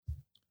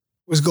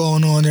What's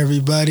going on,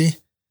 everybody?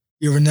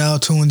 You're now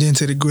tuned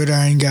into the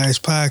Gridiron Guys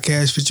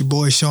podcast with your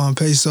boy Sean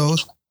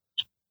Pesos.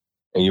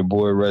 And your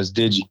boy Russ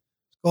Digi.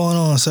 What's going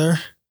on, sir?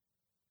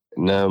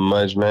 Not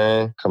much,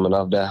 man. Coming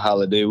off that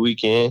holiday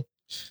weekend.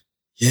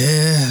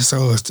 Yeah,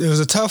 so it was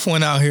a tough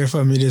one out here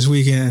for me this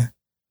weekend.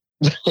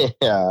 Yeah,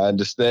 I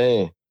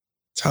understand.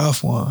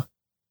 Tough one.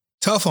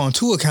 Tough on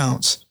two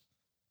accounts.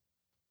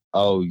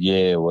 Oh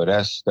yeah, well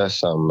that's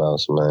something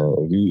else, man.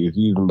 If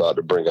you even about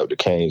to bring up the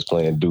Canes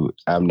playing Duke,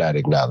 I'm not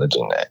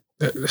acknowledging that.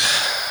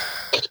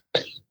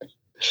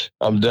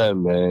 I'm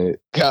done, man.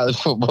 College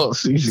football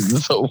season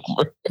is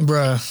over.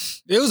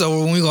 Bruh, it was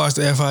over when we lost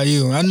to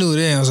FIU. I knew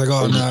then. I was like,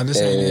 oh, nah, this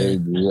ain't it.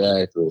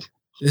 Exactly.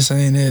 This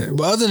ain't it.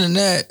 But other than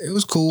that, it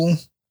was cool.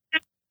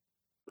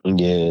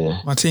 Yeah.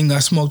 My team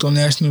got smoked on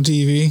national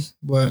TV,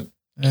 but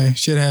hey,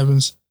 shit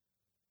happens.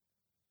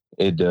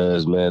 It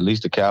does, man. At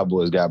least the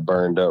Cowboys got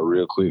burned up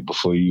real quick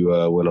before you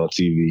went on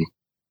TV.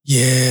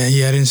 Yeah,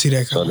 I didn't see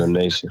that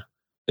coming. So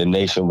the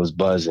nation was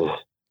buzzing.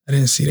 I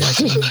didn't see that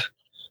coming.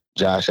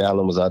 Josh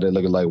Allen was out there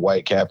looking like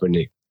White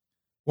Kaepernick.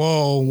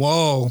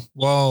 Whoa.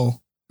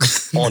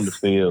 On the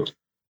field.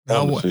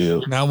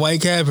 Not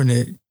White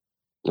Kaepernick.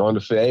 On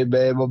the field. Hey,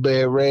 man, my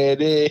man ran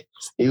in.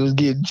 He was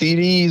getting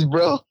TDs,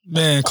 bro.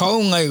 Man, call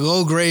him like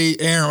low-grade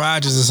Aaron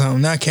Rodgers or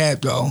something. Not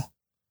Cap, though.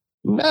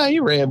 Nah, he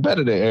ran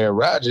better than Aaron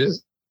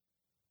Rodgers.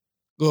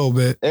 A little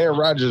bit. Aaron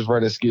Rodgers'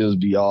 running skills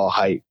be all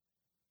hype.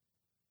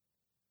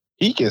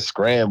 He can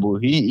scramble.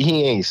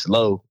 He ain't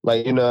slow.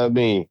 Like, you know what I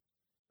mean?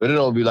 But it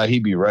don't be like he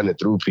be running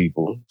through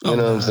people. You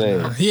know what I'm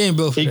saying? He ain't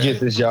built for that. He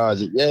gets his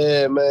yards.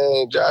 Yeah,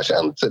 man. Josh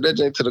Allen took that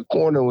thing to the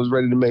corner and was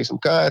ready to make some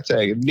contact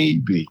if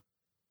need be.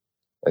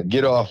 Like,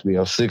 get off me.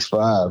 I'm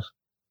 6'5".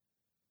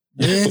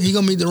 Yeah, he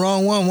gonna meet the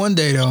wrong one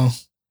day, though.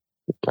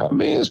 I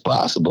mean, it's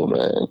possible,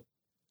 man.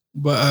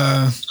 But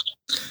I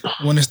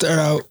want to start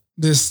out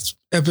this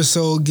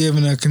episode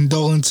giving a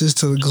condolences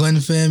to the Glenn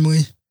family.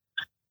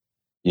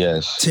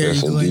 Yes. Terry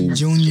Glenn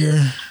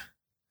Jr.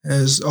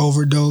 has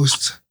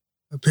overdosed,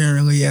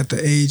 apparently at the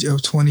age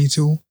of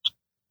 22.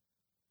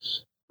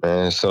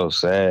 Man, it's so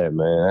sad,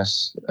 man.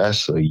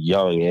 That's a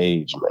young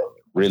age, man.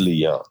 Really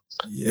young.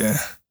 Yeah.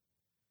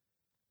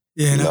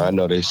 Yeah. You know, I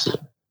know they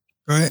said.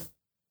 Right.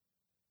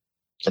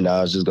 And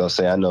I was just going to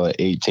say, I know at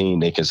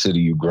 18, they consider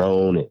you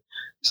grown. And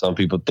some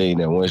people think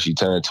that once you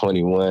turn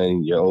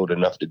 21, you're old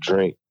enough to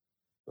drink.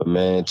 But,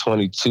 man,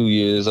 22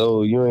 years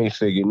old, you ain't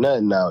figured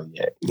nothing out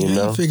yet, you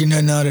know? Ain't figured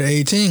nothing out at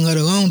 18, let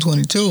alone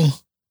 22.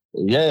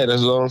 Yeah,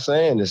 that's what I'm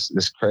saying.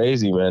 It's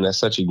crazy, man. That's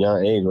such a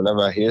young age.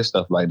 Whenever I hear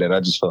stuff like that, I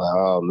just feel like,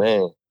 oh,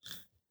 man,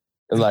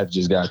 his life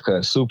just got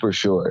cut super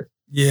short.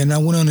 Yeah, and I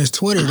went on his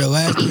Twitter. The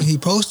last thing he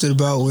posted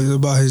about was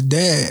about his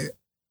dad,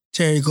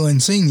 Terry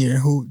Glenn Sr.,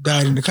 who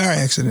died in the car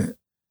accident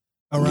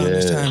around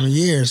this time of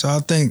year. So I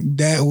think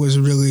that was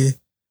really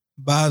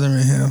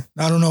bothering him.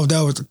 I don't know if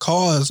that was the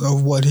cause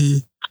of what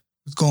he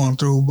was going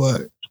through,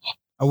 but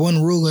I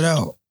wouldn't rule it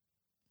out.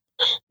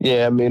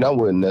 Yeah, I mean, I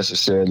wouldn't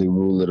necessarily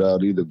rule it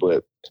out either,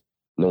 but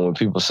you know, when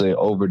people say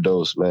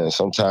overdose, man,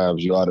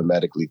 sometimes you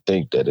automatically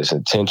think that it's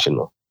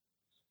intentional.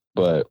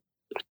 But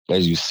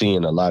as you see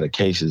in a lot of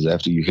cases,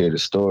 after you hear the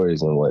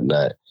stories and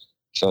whatnot,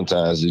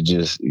 sometimes it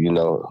just, you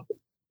know,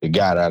 it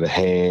got out of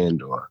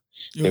hand or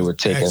they were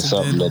taking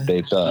something that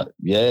they thought,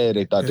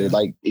 they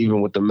like,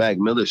 even with the Mac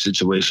Miller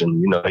situation,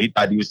 you know, he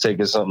thought he was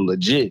taking something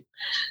legit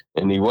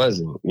and he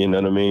wasn't, you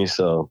know what I mean?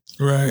 So,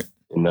 right.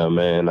 You know,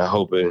 man, I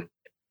hope it,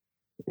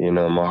 you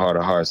know, in my heart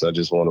of hearts, I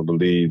just want to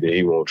believe that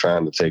he wasn't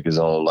trying to take his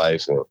own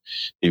life and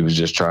he was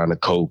just trying to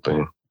cope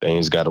and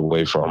things got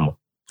away from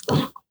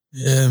him.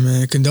 Yeah,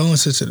 man.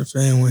 Condolences to the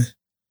family.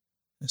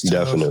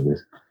 Definitely.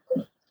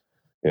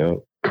 Yeah.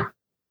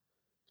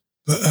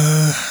 But,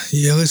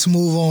 let's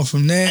move on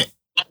from that.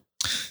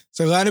 It's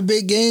a lot of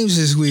big games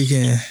this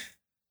weekend.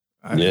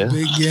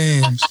 Big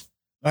games.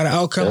 A lot of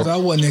outcomes I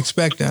wasn't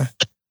expecting.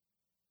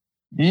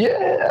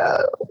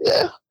 Yeah.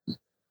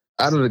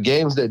 Out of the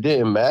games that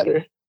didn't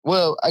matter,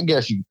 well, I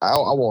guess I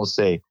won't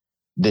say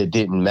that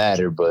didn't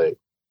matter, but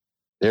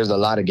there's a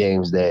lot of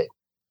games that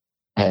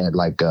had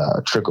like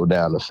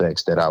trickle-down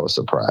effects that I was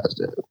surprised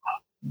at.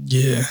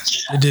 Yeah,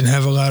 it didn't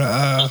have a lot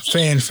of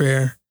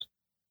fanfare.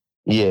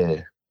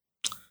 Yeah.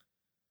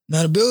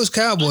 Now, the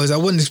Bills-Cowboys, I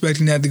wasn't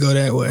expecting that to go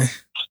that way.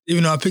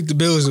 Even though I picked the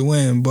Bills to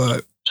win,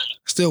 but I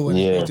still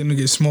wasn't expecting them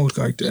to get smoked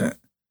like that.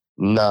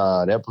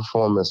 Nah, that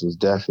performance was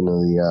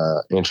definitely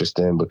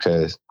interesting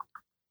because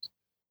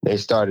they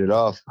started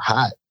off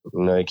hot.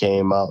 You know, they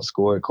came out,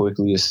 scored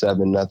quickly,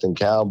 7-0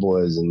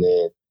 Cowboys, and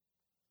then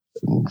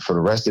for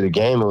the rest of the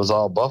game, it was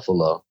all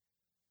Buffalo.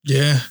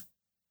 Yeah.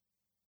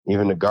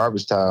 Even the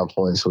garbage time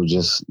points were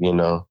just, you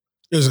know.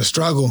 It was a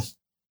struggle.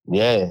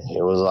 Yeah,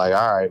 it was like,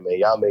 all right, man,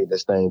 y'all made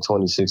this thing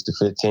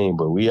 26-15,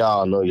 but we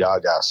all know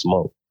y'all got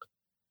smoked.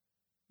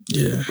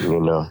 Yeah.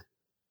 You know.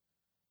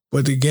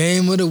 But the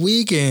game of the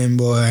weekend,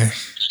 boy.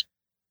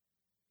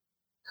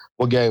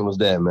 What game was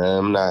that,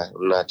 man?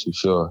 I'm not too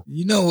sure.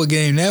 You know what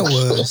game that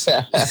was.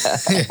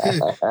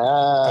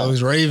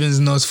 Those Ravens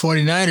and those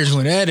 49ers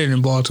went at it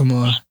in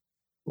Baltimore.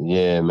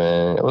 Yeah,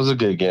 man. It was a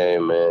good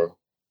game, man.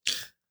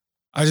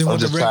 I just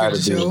want the record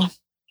to show.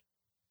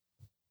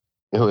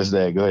 Who is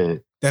that? Go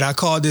ahead. That I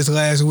called this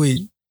last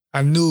week.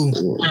 I knew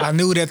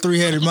that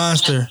three-headed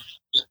monster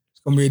is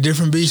going to be a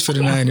different beast for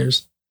the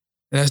Niners.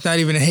 And that's not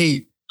even a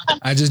hate.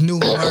 I just knew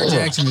Lamar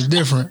Jackson is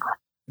different.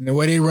 And the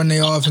way they run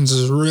their offense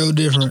is real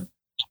different.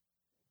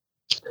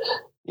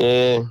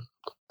 Yeah,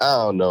 I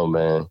don't know,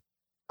 man.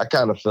 I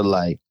kind of feel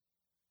like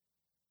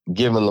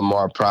giving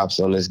Lamar props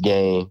on this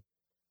game,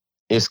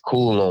 it's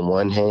cool on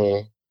one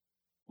hand.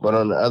 But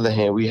on the other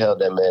hand, we held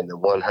that man to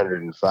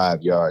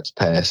 105 yards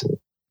passing.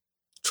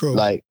 True.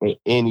 Like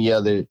any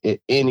other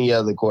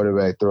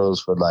quarterback throws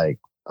for like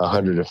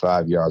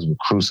 105 yards, we're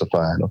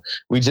crucifying him.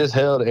 We just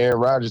held Aaron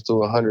Rodgers to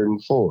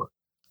 104.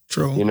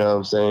 True. You know what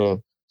I'm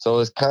saying? So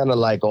it's kind of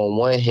like on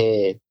one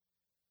hand,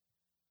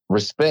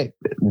 respect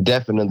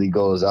definitely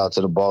goes out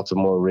to the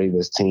Baltimore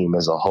Ravens team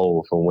as a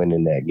whole for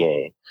winning that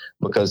game,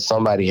 because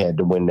somebody had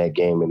to win that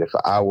game. And if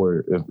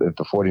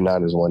the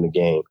 49ers won the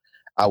game,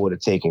 I would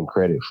have taken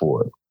credit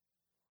for it.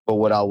 But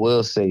what I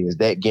will say is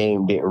that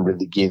game didn't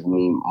really give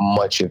me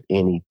much of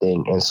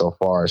anything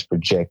insofar as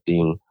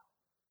projecting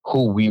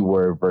who we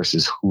were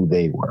versus who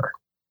they were.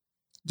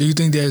 Do you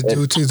think that's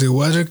due to the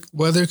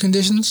weather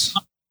conditions?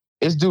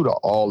 It's due to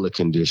all the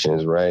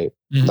conditions, right?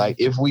 Mm-hmm. Like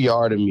if we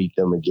are to meet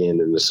them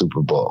again in the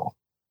Super Bowl,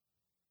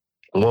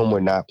 when we're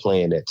not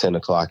playing at 10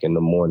 o'clock in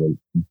the morning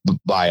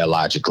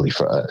biologically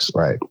for us,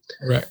 right?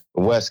 Right.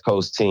 The West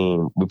Coast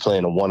team, we're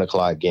playing a 1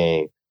 o'clock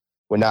game.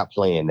 We're not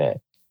playing that.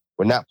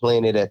 We're not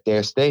playing it at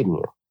their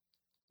stadium.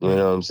 You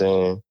know what I'm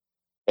saying?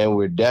 And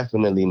we're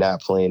definitely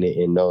not playing it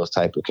in those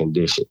type of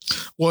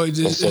conditions. Well,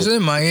 it's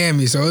in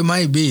Miami, so it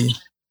might be.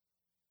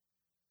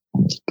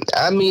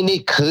 I mean,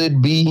 it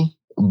could be,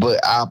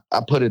 but I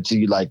put it to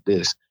you like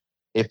this.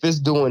 If it's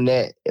doing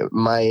that in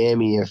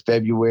Miami in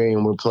February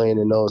and we're playing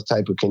in those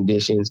type of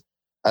conditions,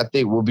 I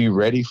think we'll be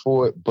ready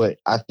for it. But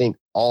I think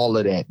all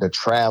of that, the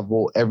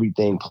travel,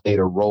 everything played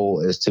a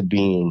role as to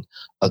being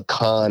a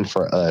con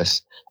for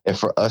us and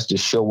for us to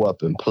show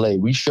up and play.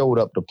 We showed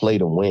up to play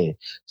to win.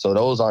 So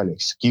those aren't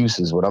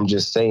excuses. What I'm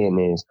just saying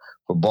is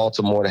for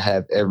Baltimore to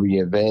have every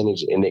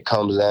advantage, and it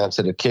comes down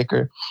to the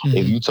kicker. Mm-hmm.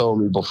 If you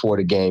told me before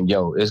the game,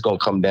 yo, it's going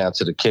to come down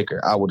to the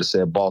kicker, I would have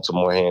said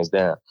Baltimore hands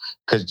down,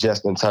 because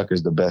Justin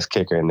Tucker's the best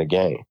kicker in the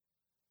game.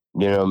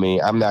 You know what I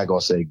mean? I'm not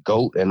going to say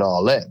GOAT and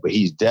all that, but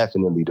he's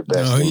definitely the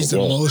best. No, he's the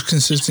most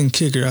consistent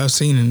kicker I've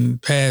seen in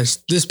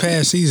this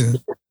past season.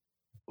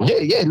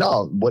 Yeah,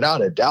 no,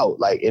 without a doubt.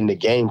 Like in the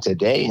game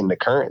today, in the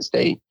current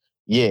state,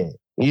 yeah,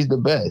 he's the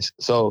best.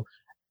 So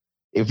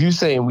if you're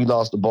saying we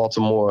lost to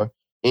Baltimore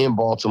in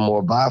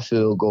Baltimore by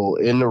field goal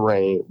in the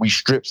rain, we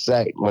strip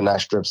sacked, well,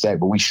 not strip sacked,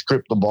 but we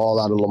stripped the ball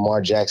out of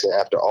Lamar Jackson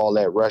after all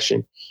that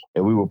rushing,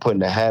 and we were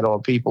putting a hat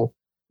on people,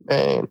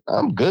 man,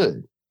 I'm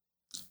good.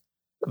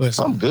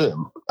 Listen, I'm good.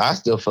 I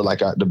still feel like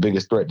the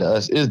biggest threat to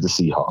us is the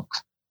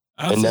Seahawks.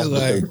 I feel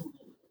like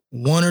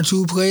one or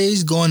two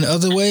plays going the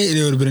other way,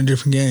 it would have been a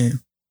different game.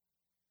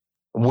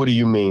 What do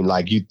you mean?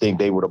 Like you think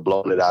they would have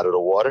blown it out of the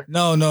water?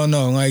 No.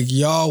 Like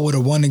y'all would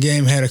have won the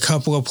game had a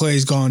couple of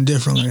plays gone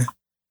differently.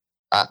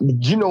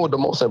 You know what the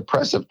most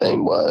impressive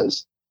thing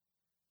was?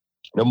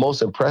 The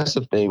most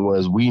impressive thing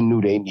was we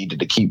knew they needed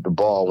to keep the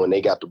ball when they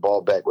got the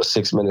ball back with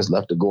 6 minutes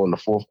left to go in the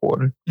fourth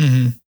quarter.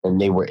 Mm-hmm.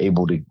 And they were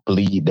able to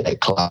bleed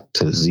that clock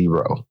to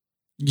 0.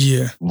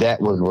 Yeah.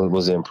 That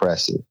was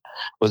impressive.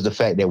 Was the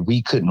fact that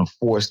we couldn't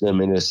force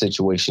them in a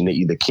situation to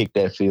either kick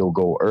that field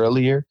goal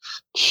earlier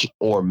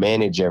or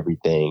manage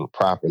everything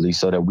properly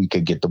so that we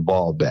could get the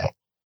ball back.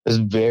 It's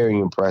very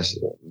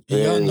impressive.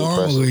 Y'all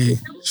normally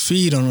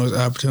feed on those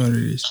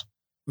opportunities,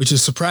 which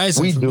is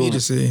surprising for me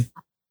to see.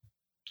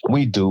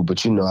 We do,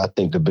 but I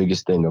think the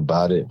biggest thing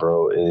about it,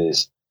 bro,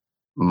 is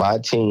my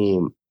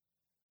team,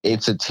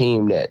 it's a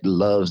team that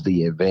loves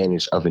the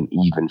advantage of an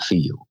even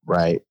field,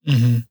 right?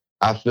 Mm-hmm.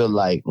 I feel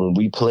like when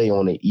we play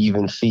on an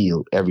even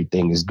field,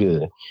 everything is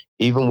good.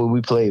 Even when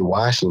we played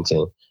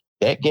Washington,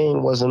 that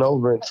game wasn't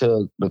over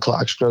until the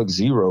clock struck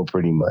 0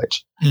 pretty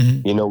much.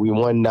 Mm-hmm. We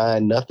won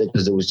 9-0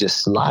 because it was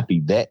just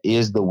sloppy. That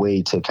is the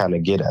way to kind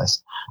of get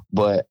us.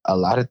 But a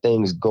lot of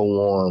things go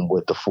on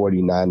with the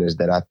 49ers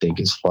that I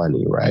think is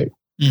funny, right?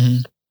 Mm-hmm.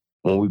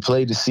 When we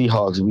played the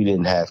Seahawks, we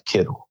didn't have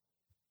Kittle.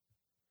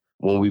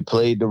 When we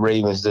played the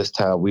Ravens this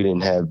time, we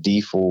didn't have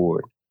D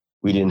Ford.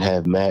 We didn't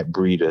have Matt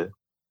Breida.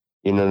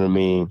 You know what I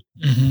mean?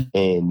 Mm-hmm.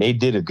 And they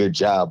did a good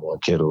job on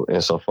Kittle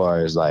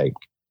insofar as from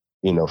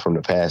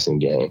the passing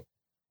game.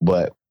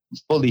 But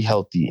fully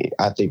healthy,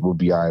 I think we'll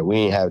be all right. We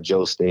ain't have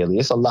Joe Staley.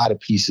 It's a lot of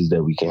pieces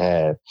that we can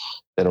have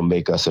that'll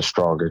make us a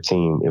stronger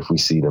team if we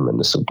see them in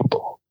the Super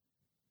Bowl.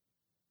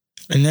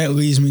 And that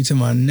leads me to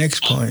my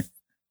next point.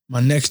 My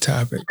next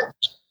topic.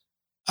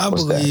 I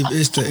believe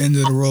it's the end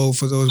of the road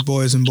for those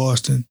boys in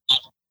Boston.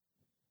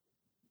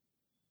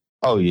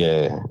 Oh,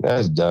 yeah.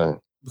 That's done.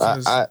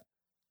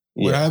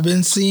 What I've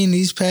been seeing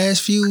these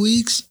past few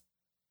weeks,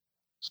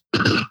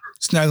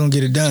 it's not going to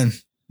get it done.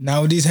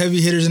 Now with these heavy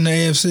hitters in the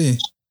AFC,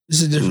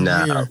 this is a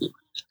different year.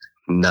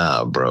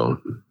 Nah, bro.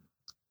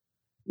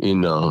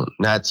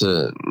 Not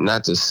to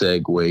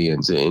segue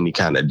into any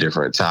kind of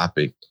different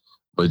topic,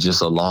 but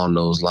just along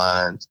those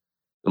lines,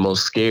 the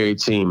most scary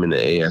team in the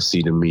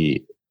AFC to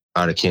me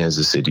are the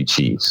Kansas City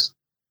Chiefs.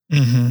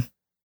 Mm-hmm.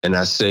 And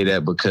I say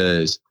that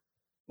because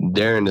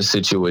they're in a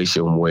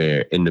situation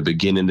where in the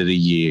beginning of the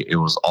year, it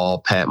was all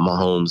Pat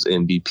Mahomes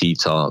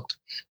MVP talk.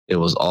 It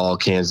was all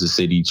Kansas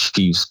City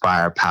Chiefs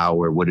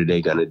firepower. What are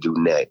they going to do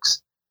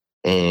next?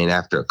 And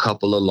after a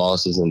couple of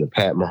losses and the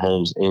Pat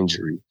Mahomes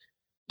injury,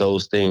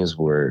 those things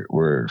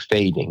were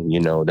fading.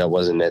 You know, that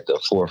wasn't at the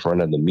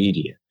forefront of the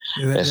media.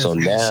 Yeah, and so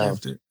now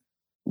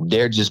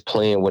they're just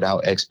playing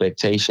without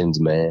expectations,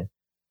 man.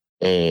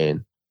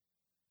 And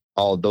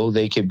although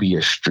they could be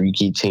a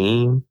streaky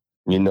team,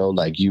 you know,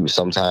 like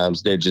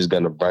sometimes they're just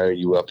going to burn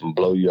you up and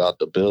blow you out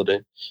the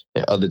building.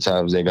 And other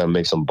times they're going to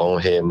make some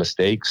bonehead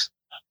mistakes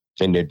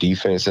and their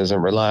defense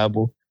isn't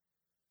reliable.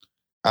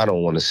 I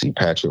don't want to see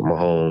Patrick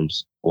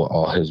Mahomes with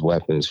all his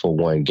weapons for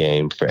one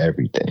game for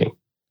everything,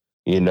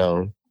 you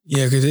know?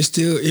 Yeah, because they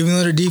still, even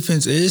though their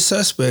defense is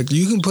suspect,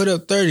 you can put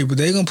up 30, but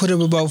they're going to put up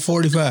about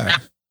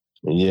 45.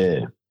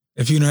 Yeah.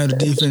 If you don't have the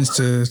defense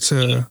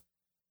to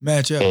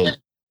match up.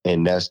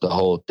 And that's the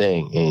whole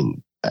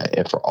thing.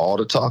 And for all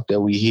the talk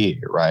that we hear,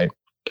 right,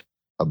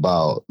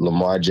 about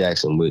Lamar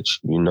Jackson, which,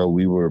 you know,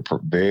 we were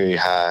very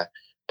high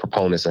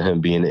proponents of him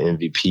being the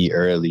MVP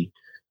early.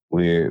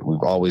 We've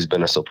always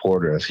been a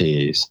supporter of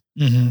his.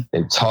 Mm-hmm.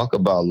 They talk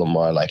about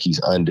Lamar like he's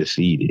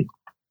undefeated.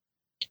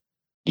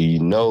 Do you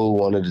know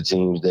one of the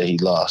teams that he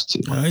lost to?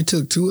 He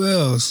took 2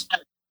 L's.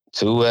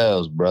 2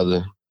 L's,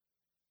 brother.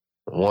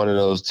 One of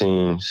those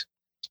teams,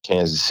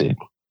 Kansas City.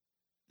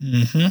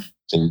 Mm-hmm.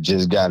 So you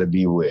just got to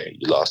beware.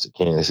 You lost to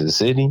Kansas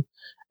City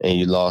and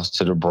you lost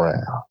to the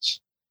Browns.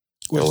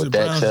 Which the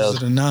Browns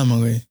is an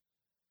anomaly.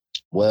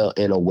 Well,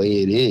 in a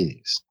way it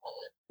is.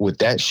 What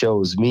that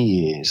shows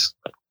me is,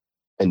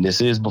 and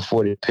this is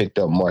before they picked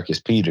up Marcus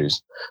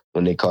Peters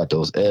when they caught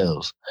those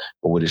L's,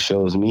 but what it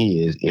shows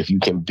me is if you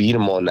can beat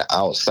them on the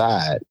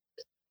outside,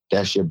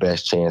 that's your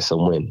best chance of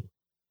winning.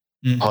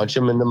 Mm-hmm. Punch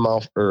them in the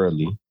mouth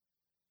early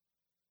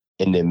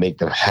and then make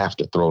them have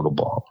to throw the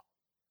ball.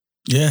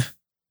 Yeah.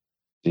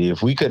 See,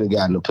 if we could have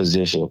gotten a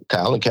position,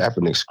 Colin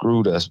Kaepernick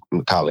screwed us.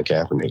 Colin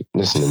Kaepernick,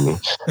 listen to me.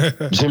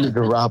 Jimmy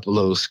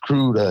Garoppolo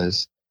screwed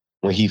us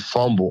when he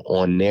fumbled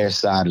on their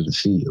side of the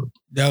field.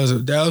 That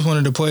was one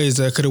of the plays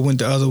that could have went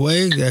the other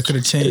way. That could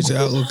have changed the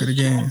outlook of the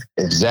game.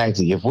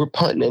 Exactly. If we're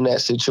punting in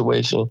that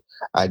situation,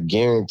 I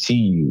guarantee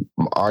you,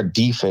 our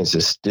defense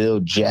is still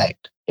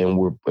jacked, and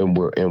we're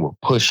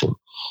pushing.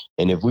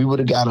 And if we would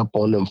have got up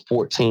on them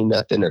 14-0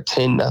 or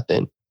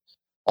 10-0,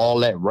 all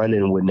that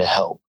running wouldn't have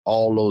helped.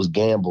 All those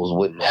gambles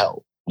wouldn't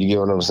help. You get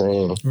what I'm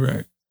saying?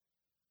 Right.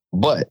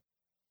 But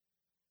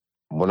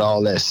with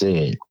all that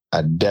said,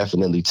 I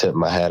definitely tip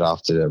my hat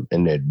off to them,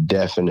 and they're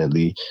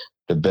definitely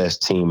the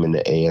best team in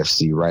the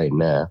AFC right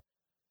now.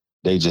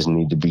 They just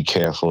need to be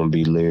careful and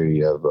be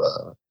leery of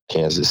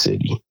Kansas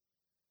City.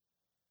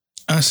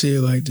 I see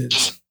it like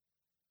this.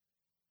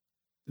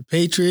 The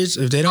Patriots,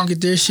 if they don't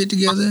get their shit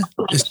together,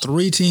 it's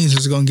 3 teams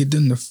that's going to get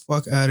them the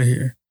fuck out of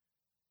here.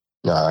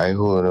 All right,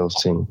 who are those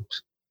teams?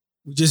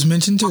 We just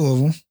mentioned 2 of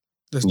them.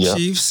 The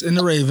Chiefs and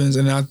the Ravens.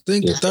 And I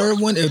think the third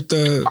one, if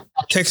the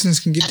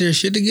Texans can get their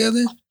shit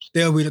together,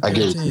 they'll be the third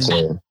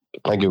team.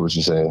 I get what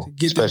you're saying.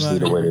 Especially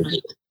the way they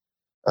did.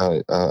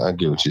 I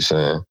get what you're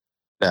saying.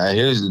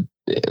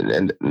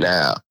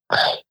 Now,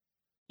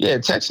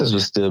 Texas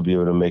would still be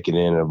able to make it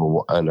in a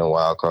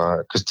wild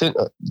card because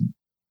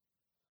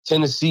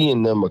Tennessee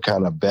and them are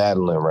kind of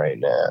battling right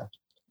now.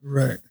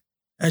 Right.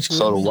 Actually,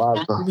 so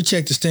let me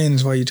check the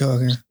standings while you're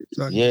talking.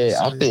 So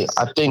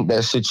I think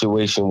that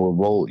situation will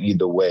roll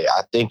either way.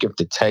 I think if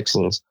the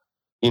Texans,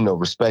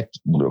 respect,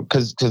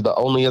 because the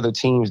only other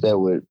teams that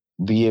would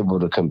be able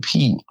to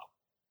compete,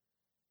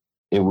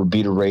 it would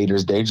be the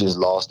Raiders. They just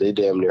lost. They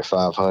damn near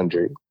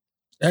 500.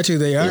 Actually,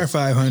 they are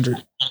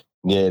 500.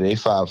 Yeah, they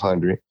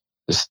 500.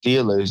 The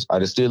Steelers, are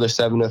the Steelers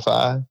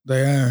 7-5?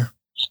 They are.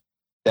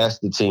 That's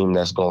the team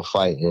that's gonna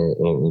fight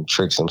and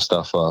trick some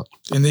stuff up.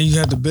 And then you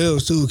have the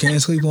Bills too.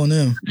 Can't sleep on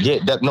them. Yeah,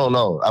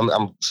 no.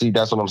 I'm see.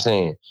 That's what I'm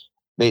saying.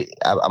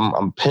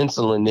 I'm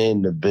penciling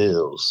in the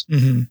Bills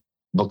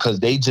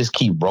because they just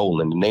keep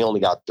rolling, and they only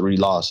got 3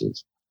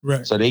 losses.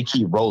 Right. So they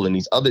keep rolling.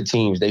 These other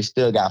teams, they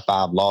still got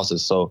 5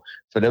 losses. So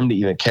for them to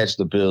even catch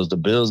the Bills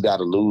got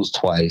to lose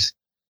twice,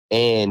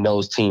 and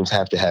those teams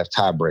have to have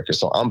tiebreakers.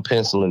 So I'm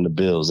penciling the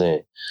Bills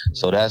in.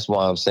 So that's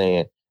why I'm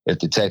saying, if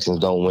the Texans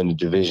don't win the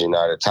division,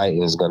 are the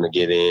Titans going to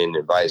get in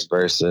and vice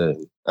versa?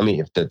 I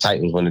mean, if the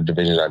Titans win the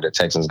division, are the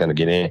Texans going to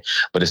get in?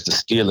 But it's the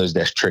Steelers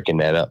that's tricking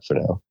that up for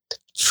them.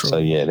 True. So,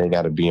 yeah, they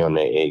got to be on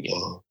their A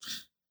game.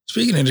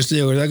 Speaking of the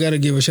Steelers, I got to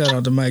give a shout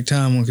out to Mike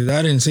Tomlin because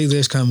I didn't see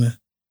this coming.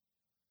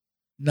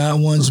 Not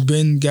once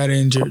Ben got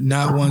injured.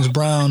 Not once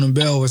Brown and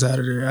Bell was out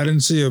of there. I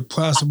didn't see a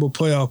possible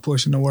playoff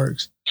push in the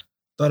works.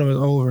 Thought it was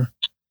over.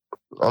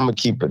 I'm going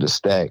to keep it a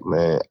stack,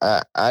 man.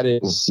 I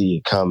didn't see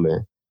it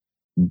coming.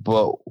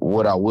 But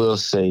what I will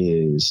say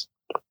is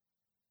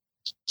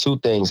 2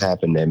 things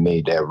happened that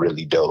made that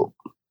really dope.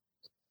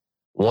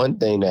 One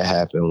thing that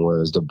happened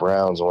was the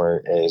Browns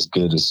weren't as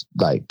good as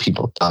like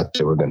people thought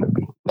they were going to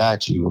be.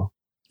 Not you.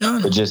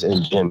 but just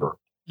in general.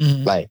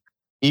 Mm-hmm. Like,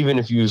 even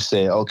if you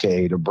say,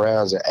 okay, the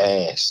Browns are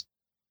ass,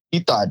 he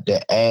thought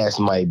that ass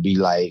might be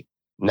like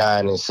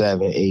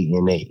 9-7,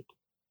 8-8.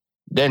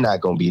 They're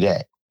not going to be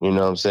that. You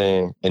know what I'm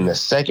saying? And the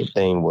second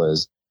thing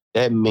was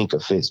that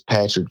Minkah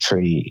Fitzpatrick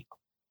trade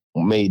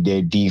made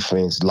their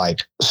defense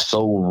like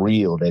so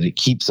real that it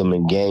keeps them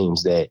in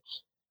games that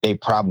they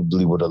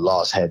probably would have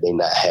lost had they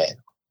not had.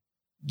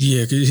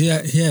 Yeah, because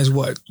he has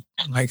what,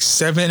 like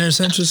 7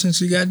 interceptions since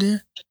he got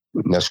there?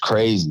 That's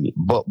crazy.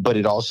 But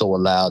it also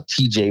allowed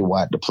TJ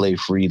Watt to play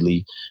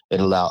freely. It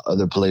allowed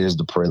other players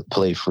to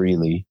play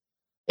freely.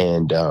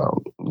 And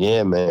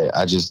yeah, man,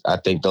 I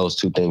think those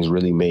two things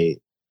really made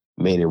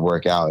it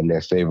work out in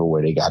their favor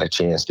where they got a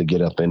chance to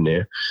get up in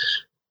there.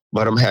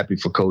 But I'm happy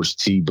for Coach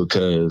T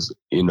because,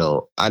 you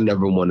know, I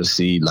never want to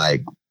see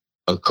like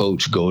a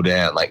coach go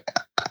down. Like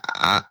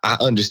I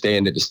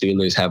understand that the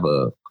Steelers have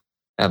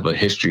a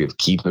history of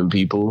keeping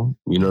people,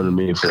 you know what I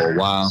mean, for a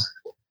while.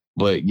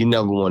 But you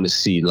never want to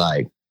see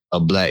like a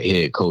black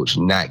head coach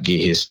not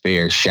get his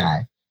fair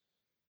shot.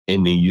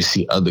 And then you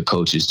see other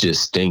coaches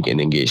just stinking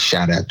and get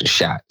shot after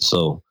shot.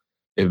 So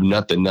if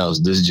nothing else,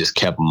 this just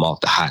kept him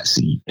off the hot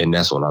seat. And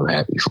that's what I'm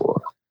happy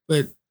for.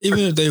 But even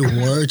if they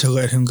were to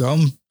let him go,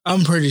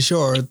 I'm pretty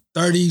sure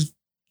 30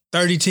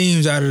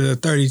 teams out of the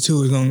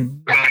 32 is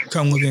going to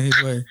come looking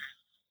his way.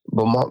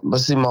 But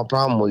see, my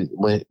problem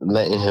with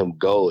letting him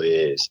go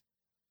is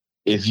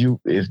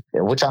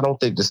which I don't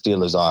think the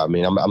Steelers are. I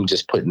mean, I'm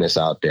just putting this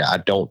out there. I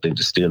don't think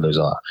the Steelers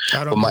are.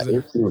 But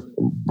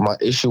my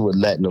issue with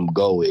letting them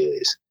go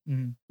is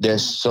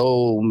there's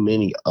so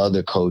many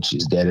other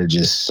coaches that are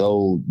just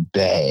so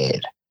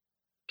bad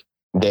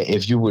that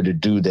if you were to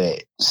do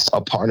that,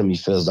 a part of me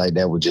feels like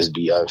that would just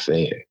be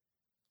unfair.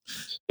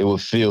 It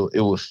would feel,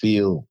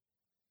 you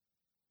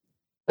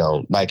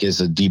know, like it's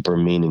a deeper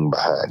meaning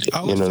behind it.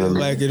 I would feel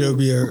like it'll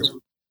be a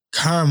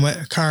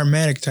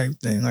karmatic type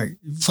thing. Like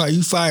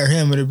you fire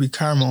him, it'll be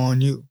karma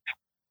on you.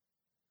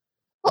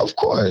 Of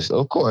course.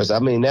 I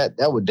mean, that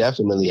would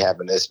definitely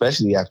happen,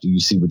 especially after you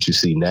see what you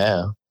see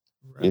now.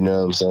 Right. You know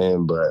what I'm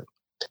saying? But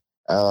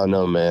I don't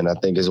know, man. I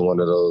think it's one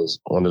of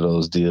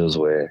those deals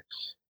where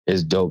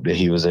it's dope that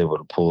he was able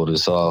to pull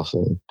this off,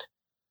 and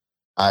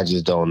I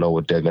just don't know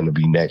what they're going to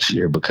be next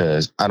year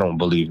because I don't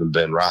believe in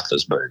Ben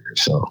Roethlisberger.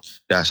 So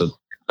that's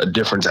a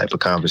different type of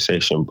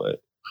conversation,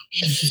 but.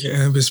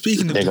 Yeah, but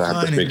speaking of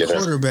declining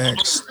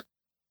quarterbacks,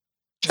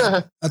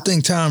 I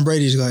think Tom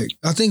Brady's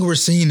I think we're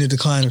seeing the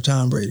decline of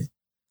Tom Brady,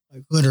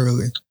 like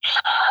literally.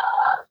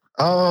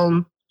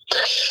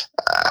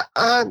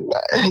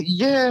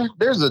 Yeah,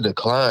 there's a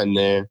decline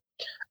there.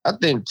 I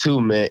think too,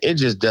 man, it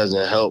just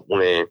doesn't help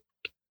when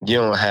you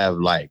don't have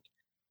like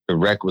the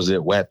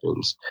requisite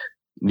weapons,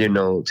 you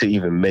know, to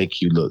even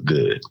make you look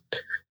good.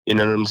 You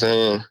know what I'm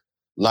saying?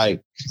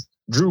 Like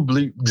Drew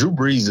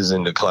Brees is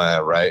in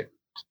decline, right?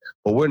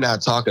 But we're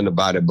not talking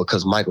about it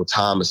because Michael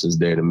Thomas is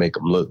there to make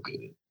him look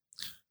good.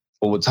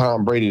 But with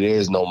Tom Brady, there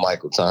is no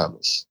Michael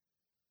Thomas.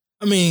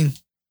 I mean,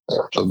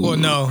 well,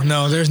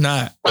 no, there's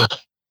not.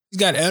 He's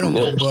got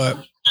Edelman,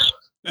 but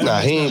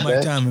he ain't Mike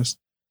that. Thomas.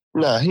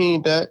 Nah, he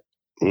ain't that.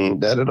 He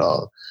ain't that at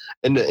all.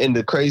 And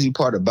the crazy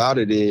part about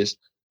it is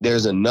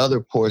there's another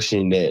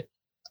portion that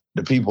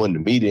the people in the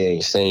media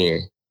ain't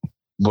saying,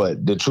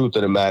 but the truth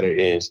of the matter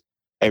is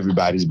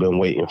everybody's been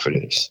waiting for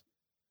this.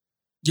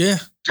 Yeah.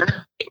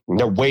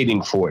 They're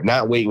waiting for it,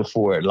 not waiting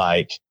for it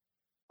like,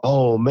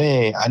 oh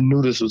man, I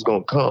knew this was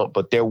gonna come,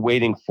 but they're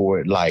waiting for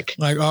it like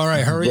all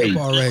right, hurry up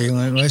already.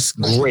 Like, let's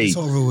get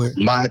over with.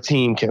 My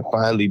team can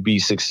finally be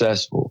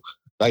successful.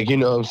 Like, you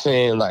know what I'm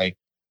saying? Like,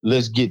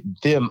 let's get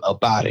them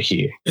up out of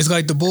here. It's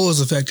like the Bulls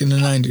effect in the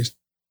 90s.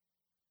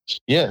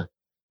 Yeah.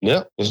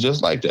 Yeah. It's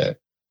just like that.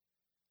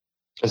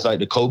 It's like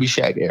the Kobe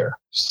Shaq era.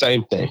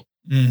 Same thing.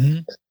 Mm-hmm.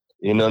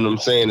 You know what I'm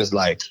saying? It's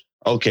like,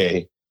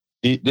 okay,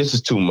 this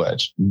is too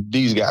much.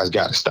 These guys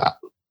got to stop.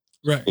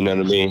 Right. You know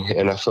what I mean?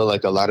 And I feel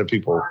like a lot of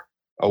people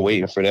are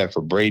waiting for that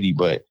for Brady,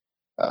 but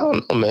I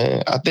don't know,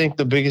 man. I think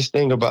the biggest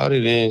thing about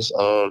it is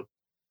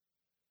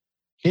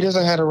he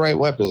doesn't have the right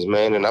weapons,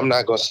 man. And I'm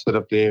not going to sit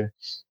up there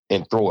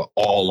and throw it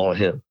all on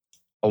him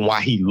on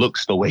why he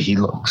looks the way he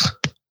looks.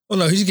 Well,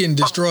 no, he's getting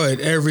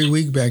destroyed every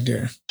week back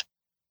there.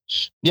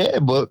 Yeah,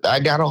 but I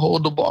got to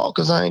hold the ball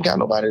because I ain't got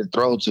nobody to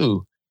throw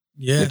to.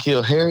 Yeah.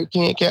 N'Keal Harry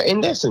can't carry.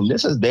 And listen,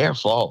 this is their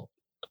fault.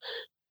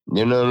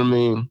 You know what I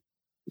mean?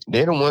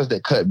 They're the ones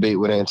that cut bait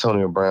with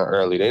Antonio Brown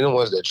early. They're the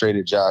ones that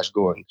traded Josh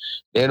Gordon.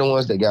 They're the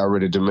ones that got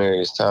rid of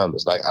Demaryius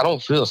Thomas. Like, I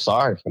don't feel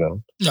sorry for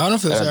them. No, I don't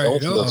feel sorry at all. I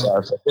don't feel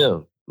sorry for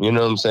him. You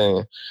know what I'm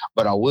saying?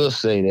 But I will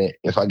say that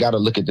if I got to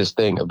look at this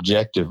thing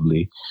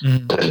objectively,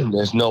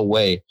 there's no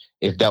way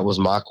if that was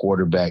my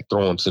quarterback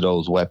throwing to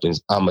those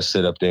weapons, I'm going to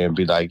sit up there and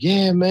be like,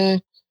 yeah,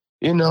 man,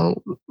 you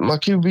know, my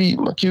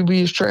QB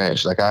is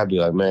trash. Like, I'd be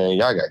like, man,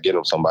 y'all got to get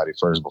him somebody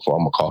first before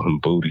I'm going to call him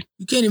booty.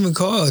 You can't even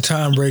call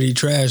Tom Brady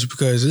trash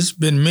because it's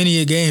been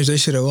many games they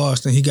should have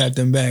lost and he got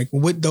them back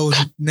with those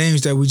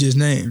names that we just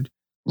named.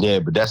 Yeah,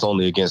 but that's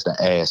only against the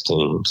ass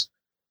teams.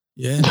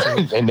 Yeah.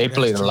 And they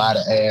played a lot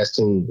of ass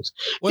teams.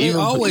 Well, they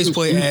always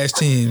play ass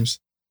teams.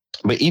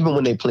 But even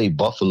when they played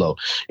Buffalo,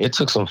 it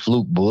took some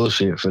fluke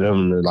bullshit for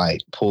them to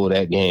like pull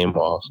that game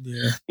off.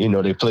 Yeah. You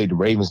know, they played the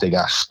Ravens, they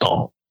got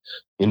stomped.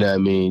 You know what I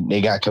mean?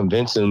 They got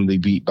convincingly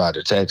beat by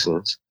the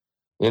Texans.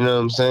 You know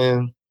what I'm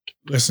saying?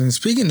 Listen,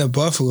 speaking of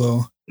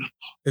Buffalo,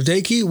 if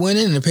they keep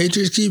winning and the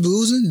Patriots keep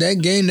losing,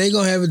 that game they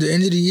gonna have at the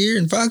end of the year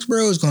in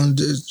Foxborough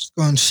is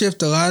gonna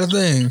shift a lot of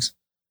things.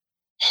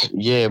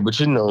 Yeah, but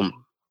you know,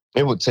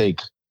 it would take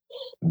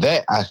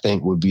that. I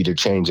think would be the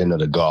changing of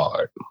the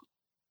guard.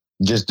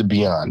 Just to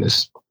be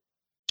honest,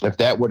 if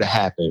that were to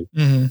happen,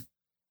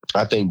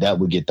 I think that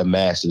would get the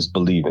masses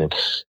believing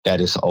that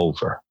it's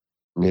over.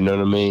 You know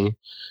what I mean?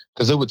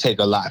 Because it would take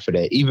a lot for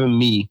that. Even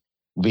me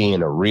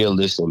being a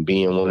realist and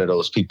being one of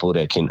those people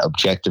that can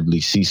objectively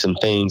see some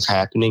things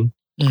happening,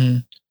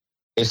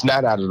 it's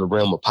not out of the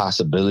realm of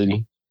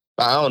possibility.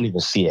 I don't even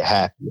see it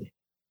happening.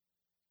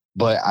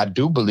 But I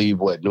do believe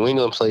New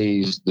England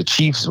plays the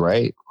Chiefs,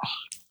 right?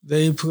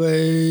 They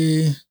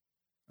play.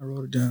 I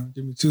wrote it down.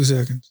 Give me 2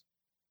 seconds.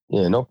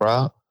 Yeah, no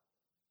problem.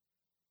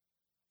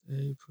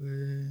 They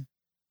play.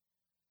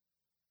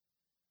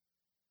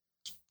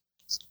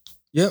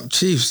 Yep,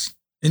 Chiefs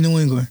in New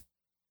England.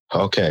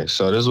 Okay,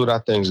 so this is what I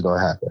think is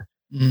going to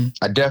happen.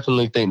 I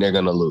definitely think they're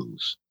going to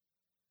lose.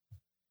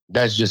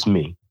 That's just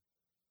me.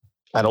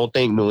 I don't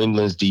think New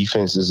England's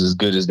defense is as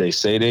good as they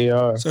say they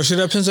are. So should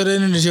I pencil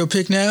that in as your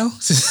pick now?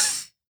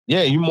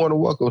 Yeah, you're more than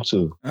welcome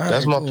to.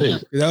 That's my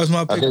pick. That was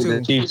my pick, I think too.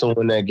 the Chiefs will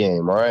win that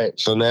game, all right?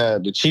 So now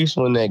the Chiefs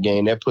win that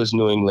game. That puts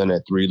New England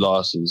at 3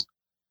 losses.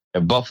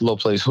 And Buffalo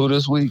plays who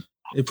this week?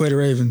 They play the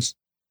Ravens.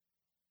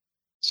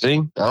 See?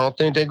 I don't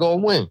think they're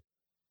going to win.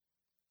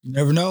 You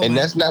never know. And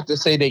that's not to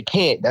say they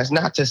can't. That's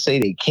not to say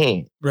they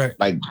can't. Right.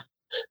 Like,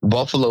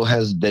 Buffalo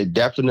they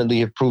definitely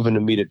have proven to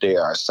me that they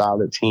are a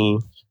solid team.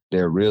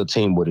 They're a real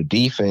team with a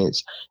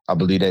defense. I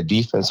believe that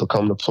defense will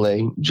come to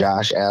play.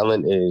 Josh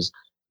Allen is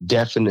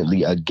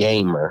definitely a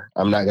gamer.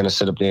 I'm not going to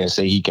sit up there and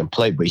say he can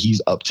play, but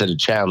he's up to the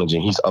challenge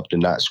and he's up to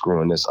not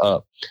screwing this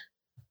up.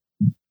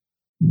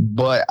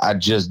 But I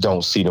just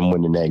don't see them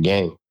winning that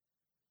game.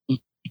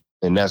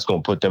 And that's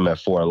going to put them at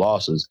 4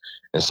 losses.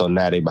 And so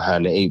now they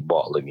behind the 8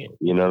 ball again.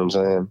 You know what I'm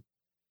saying?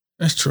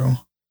 That's true.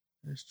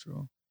 That's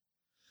true.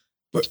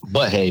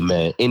 But hey,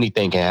 man,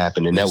 anything can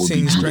happen, and that would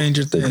be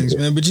stranger things,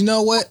 man. But you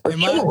know what? In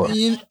my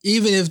opinion,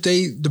 even if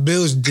the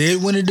Bills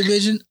did win a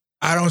division,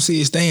 I don't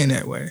see it staying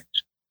that way.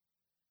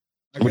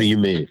 What do you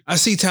mean? I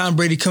see Tom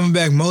Brady coming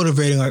back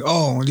motivating, like,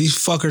 oh, these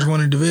fuckers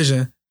won a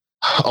division.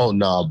 Oh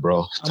no,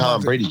 bro.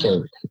 Tom Brady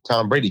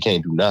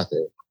can't do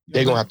nothing.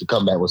 They're gonna have to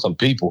come back with some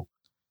people.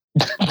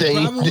 They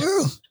probably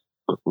will.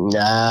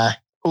 Nah.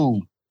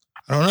 Who?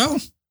 I don't know.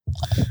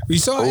 We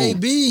saw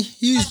AB.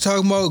 He was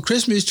talking about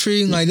Christmas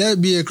tree and like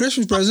that'd be a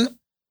Christmas present.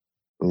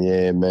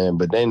 Yeah, man,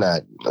 but they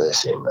not.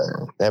 Listen,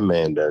 man. That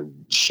man done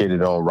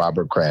shitted on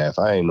Robert Kraft.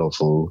 I ain't no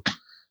fool.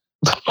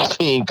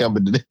 he ain't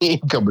coming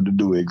to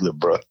New England,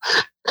 bro.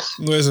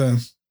 Listen,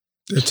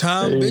 if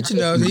Tom bitching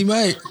knows, he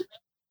might.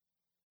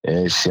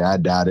 Yeah, shit, I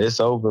doubt it's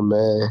over,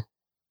 man.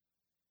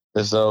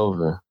 It's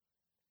over.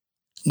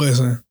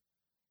 Listen.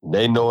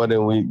 They know it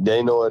and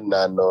they know it and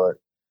I know it.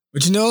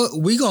 But you know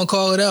what? We gonna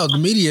call it out. The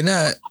media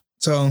not.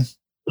 So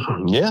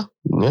Yeah,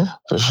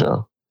 for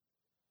sure.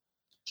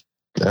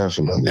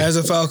 Definitely. As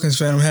a Falcons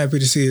fan, I'm happy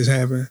to see this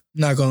happen.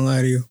 Not gonna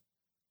lie to you.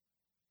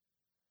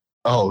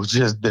 Oh,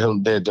 just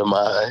their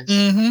demise.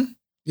 Mm-hmm.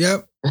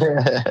 Yep.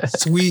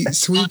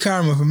 sweet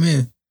karma for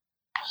me.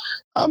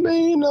 I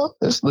mean, you know,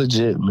 it's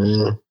legit,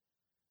 man.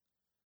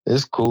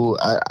 It's cool.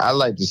 I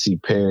like to see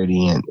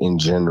parity in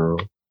general.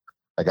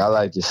 Like, I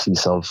like to see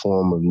some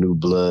form of new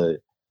blood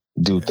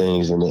do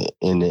things in the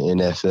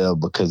NFL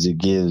because it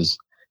gives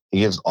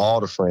all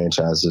the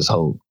franchises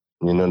hope.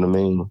 You know what I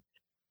mean?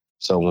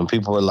 So when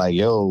people are like,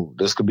 yo,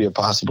 this could be a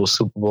possible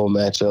Super Bowl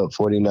matchup,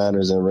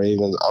 49ers and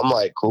Ravens, I'm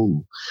like,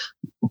 cool.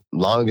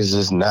 Long as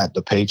it's not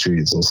the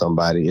Patriots and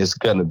somebody, it's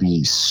going to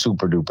be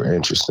super duper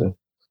interesting.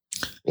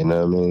 You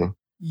know what I mean?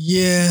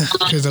 Yeah,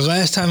 because the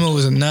last time it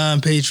was a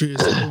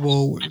non-Patriots Super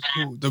Bowl,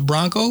 the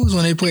Broncos,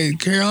 when they played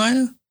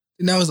Carolina,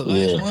 and that was the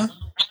last one?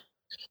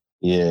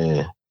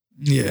 Yeah.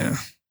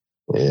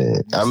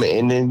 I mean,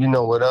 and then you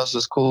know what else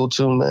is cool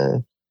too,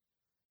 man?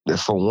 That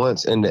for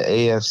once in the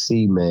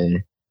AFC,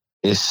 man,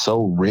 it's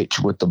so rich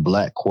with the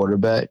black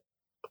quarterback,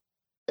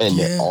 and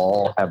they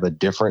all have a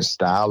different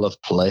style of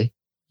play.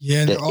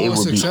 Yeah, they're all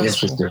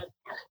successful.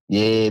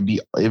 It'd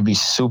be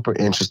super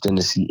interesting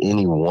to see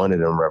any one of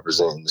them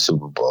representing the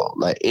Super Bowl.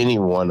 Like any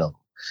one of them.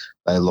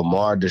 Like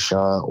Lamar,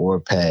 Deshaun, or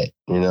Pat.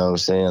 You know what I'm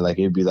saying? Like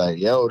it'd be like,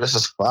 yo, this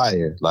is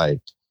fire.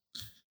 Like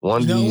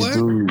one of these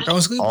dudes.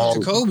 Don't sleep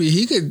with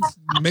Jacoby.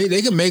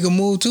 They could make a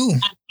move too.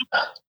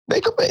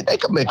 They could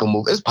make a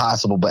move. It's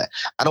possible, but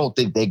I don't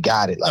think they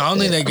got it. Like I don't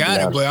think they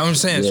got it, but I'm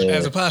saying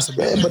as a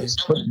possibility.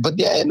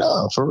 Yeah,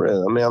 no, for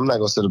real. I mean, I'm not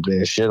gonna sit up there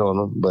and shit on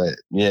them, but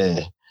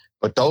yeah.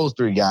 But those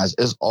 3 guys,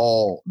 those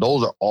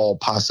are all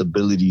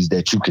possibilities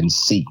that you can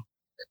see.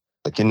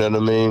 Like, you know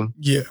what I mean?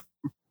 Yeah.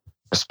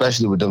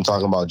 Especially with them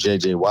talking about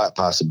J.J. Watt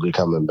possibly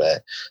coming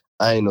back.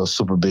 I ain't no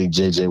super big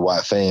J.J.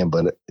 Watt fan,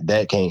 but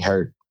that can't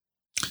hurt.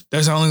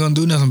 That's only going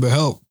to do nothing but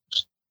help.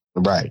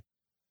 Right.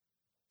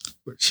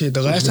 But shit,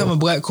 the last time a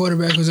black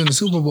quarterback was in the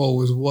Super Bowl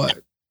was what?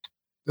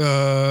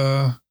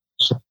 Was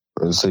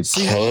it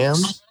Cam?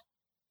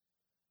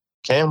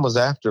 Cam was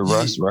after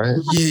Russ, right?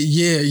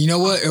 Yeah. You know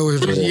what? It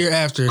was the year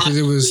after because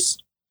it was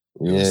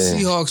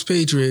Seahawks,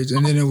 Patriots,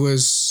 and then it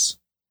was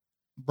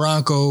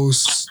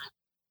Broncos,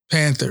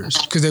 Panthers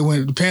because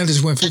the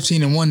Panthers went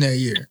 15-1 that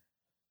year.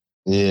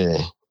 Yeah.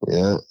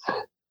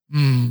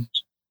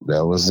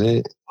 That was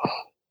it.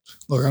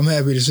 Look, I'm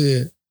happy to see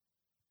it.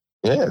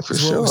 Yeah, for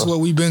sure. It's what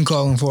we've been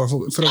calling for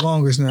the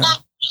longest now.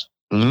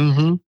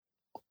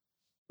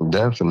 Mm-hmm.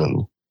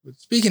 Definitely. But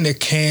speaking of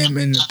Cam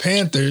and the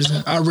Panthers,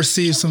 I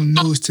received some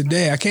news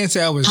today. I can't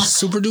say I was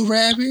super duper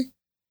happy.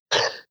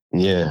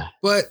 Yeah.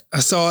 But I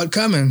saw it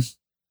coming.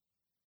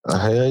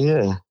 Hell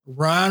yeah.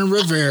 Ron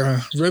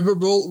Rivera,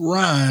 Riverboat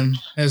Ron,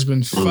 has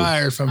been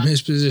fired from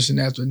his position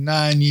after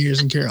 9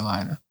 years in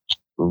Carolina.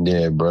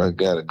 Yeah, bro.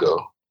 Gotta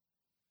go.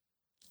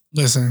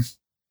 Listen,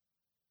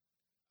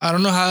 I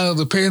don't know how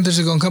the Panthers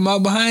are going to come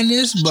out behind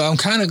this, but I'm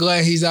kind of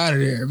glad he's out of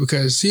there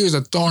because he was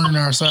a thorn in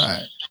our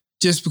side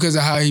just because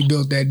of how he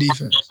built that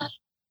defense.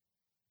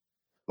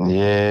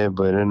 Yeah,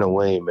 but in a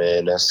way,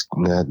 man, that's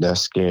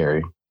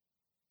scary. What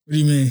do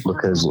you mean?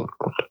 Because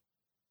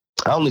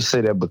I only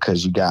say that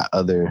because you got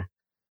other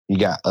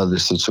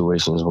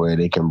situations where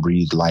they can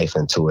breathe life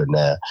into it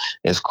now.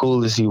 As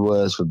cool as he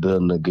was for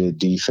building a good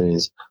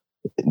defense,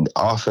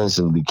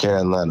 offensively,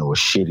 Carolina was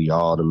shitty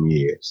all them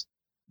years.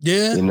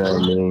 Yeah. You know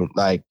what I mean?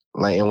 Like,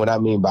 and what I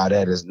mean by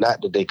that is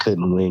not that they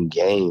couldn't win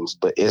games,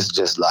 but it's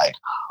just like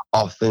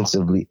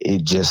offensively,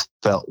 it just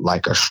felt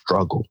like a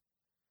struggle.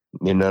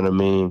 You know what I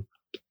mean?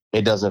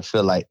 It doesn't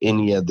feel like they're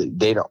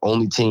the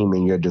only team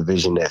in your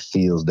division that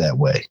feels that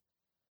way.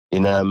 You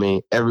know what I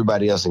mean?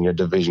 Everybody else in your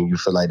division, you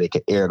feel like they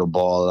can air the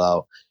ball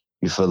out.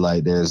 You feel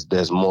like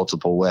there's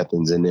multiple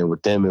weapons. And then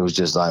with them, it was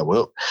just like,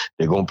 well,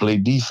 they're going to play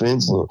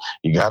defense and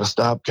you got to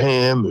stop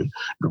Cam and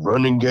the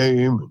running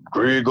game and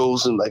Greg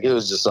Olsen. Like, it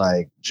was just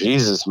like,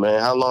 Jesus,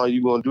 man, how long are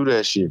you going to do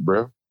that shit,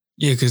 bro?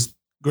 Yeah, because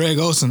Greg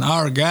Olsen,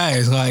 our guy,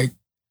 is like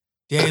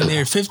damn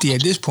near 50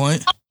 at this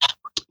point.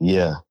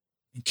 Yeah.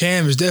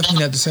 Cam is definitely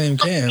not the same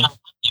Cam.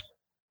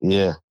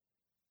 Yeah,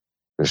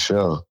 for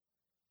sure.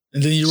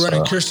 And then you're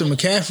running Christian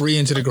McCaffrey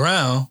into the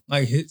ground.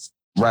 Like his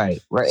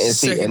Right. And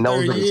see, and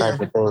those are the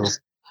type of things.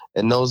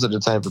 And those are the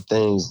type of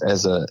things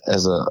as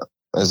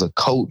a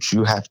coach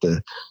you have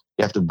to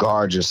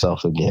guard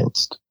yourself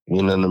against.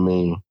 You know what I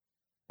mean?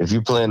 If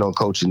you plan on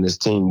coaching this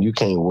team, you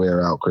can't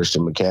wear out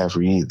Christian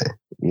McCaffrey either.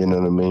 You know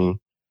what I mean?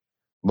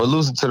 But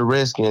losing to the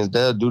Redskins,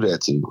 they'll do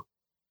that to you.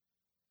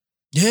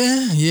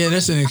 Yeah,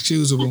 that's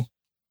inexcusable.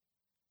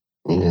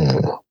 Yeah.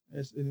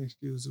 That's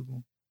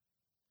inexcusable.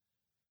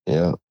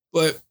 Yeah.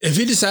 But if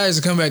he decides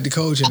to come back to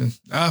coaching,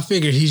 I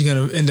figure he's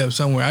going to end up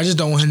somewhere. I just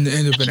don't want him to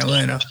end up in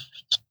Atlanta.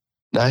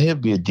 Now, he'll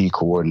be a D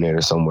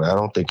coordinator somewhere. I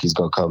don't think he's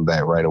going to come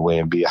back right away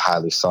and be a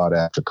highly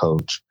sought-after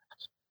coach,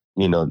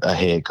 a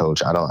head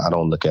coach. I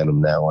don't look at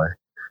him that way.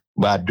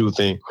 But I do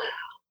think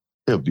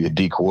he'll be a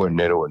D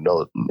coordinator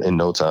in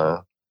no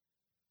time.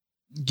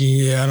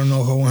 Yeah, I don't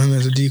know if I want him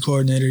as a D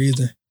coordinator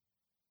either.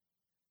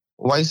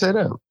 Why you say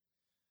that?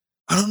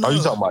 I don't know. Are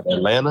you talking about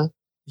Atlanta?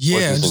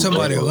 Yeah, I'm just talking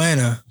about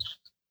Atlanta.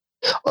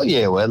 Oh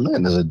yeah, well,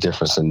 Atlanta's a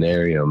different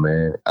scenario,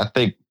 man. I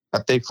think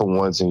for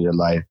once in your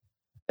life,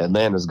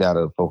 Atlanta's got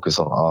to focus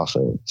on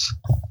offense.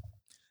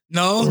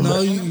 No.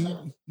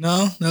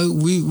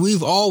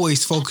 We've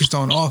always focused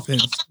on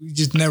offense. We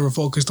just never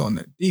focused on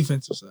the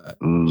defensive side.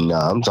 No,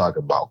 I'm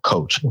talking about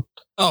coaching.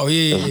 Oh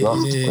yeah.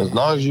 As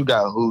long as you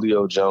got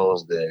Julio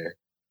Jones there,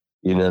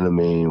 you know what I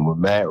mean, with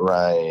Matt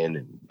Ryan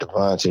and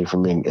Devontae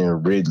from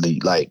and Ridley,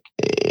 like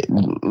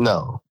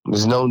no,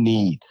 there's no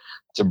need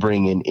to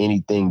bring in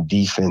anything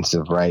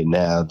defensive right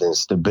now than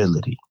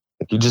stability.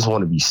 Like, you just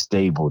want to be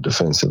stable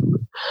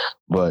defensively,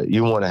 but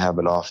you want to have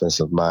an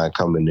offensive mind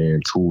come in there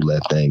and tool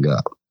that thing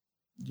up.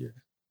 Yeah.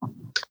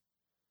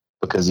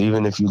 Because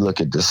even if you look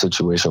at the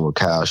situation with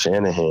Kyle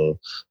Shanahan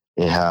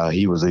and how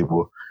he was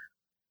able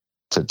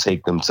to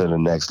take them to the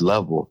next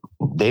level,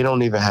 they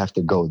don't even have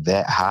to go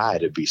that high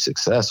to be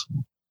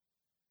successful.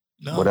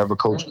 No. Whatever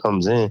coach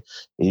comes in,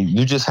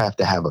 you just have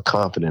to have a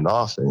confident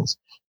offense.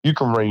 You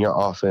can run your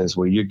offense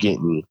where you're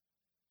getting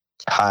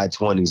high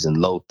 20s and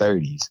low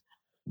 30s.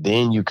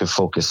 Then you can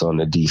focus on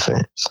the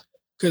defense.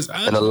 Because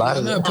I'm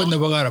not putting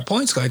up a lot of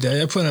points like that.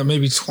 They're putting up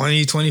maybe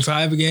 20,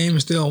 25 a game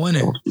and still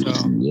winning.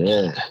 So.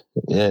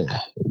 Yeah,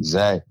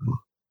 exactly.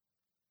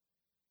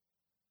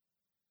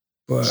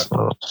 But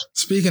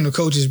speaking of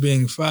coaches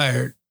being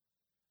fired,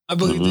 I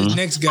believe this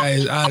next guy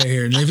is out of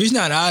here. And if he's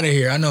not out of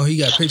here, I know he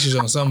got pictures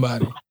on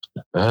somebody.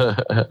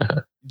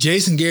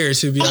 Jason Garrett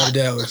should be out of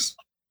Dallas.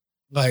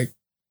 Like,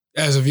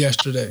 as of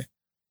yesterday.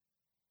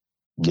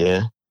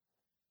 Yeah.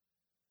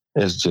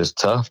 It's just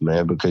tough,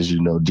 man, because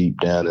deep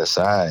down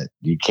inside,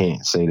 you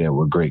can't say that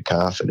with great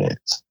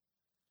confidence.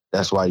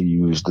 That's why you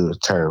use the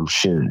term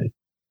should.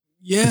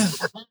 Yeah.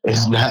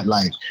 It's not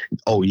like,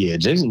 oh, yeah,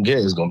 Jason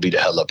Garrett is going to be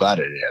the hell up out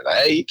of there. Like,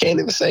 hey, you can't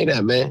even say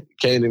that, man. You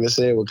can't even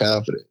say it with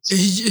confidence.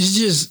 It's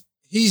just,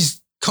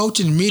 he's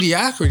coaching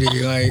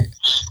mediocrity. Like,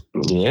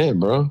 yeah,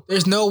 bro.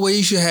 There's no way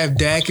you should have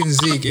Dak and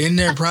Zeke in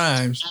their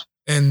primes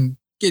and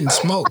getting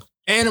smoked.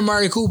 And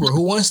Amari Cooper,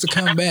 who wants to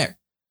come back.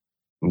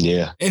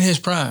 Yeah. In his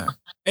prime.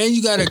 And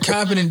you got a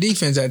competent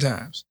defense at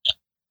times.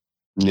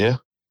 Yeah.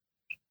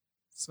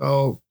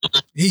 So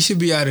he should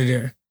be out of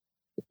there.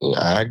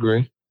 I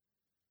agree.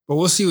 But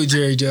we'll see what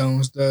Jerry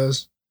Jones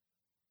does.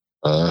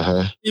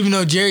 Uh-huh. Even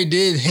though Jerry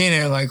did hint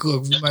at, like,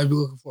 look, we might be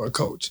looking for a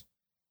coach.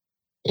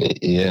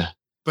 Yeah.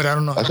 But I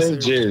don't know. I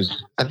think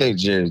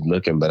Jerry's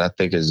looking, but I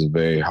think it's a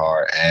very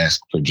hard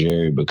ask for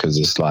Jerry because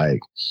it's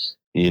like,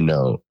 you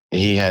know,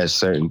 he has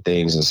certain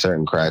things and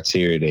certain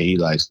criteria that he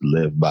likes to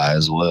live by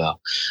as well.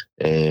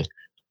 And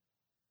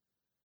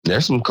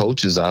there's some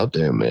coaches out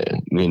there,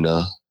 man, you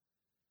know.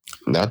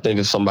 And I think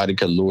if somebody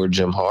could lure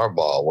Jim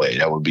Harbaugh away,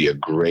 that would be a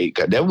great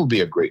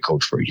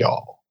coach for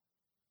y'all.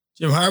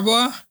 Jim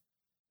Harbaugh?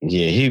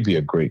 Yeah, he'd be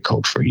a great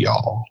coach for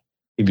y'all.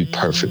 He'd be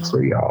perfect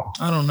for y'all.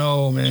 I don't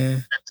know,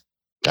 man.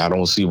 I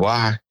don't see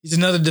why. He's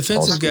another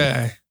defensive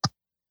guy.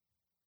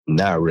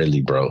 Not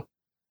really, bro.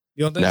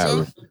 You don't think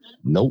so?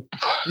 Nope.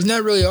 He's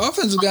not really an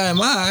offensive guy in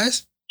my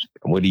eyes.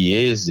 What he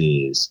is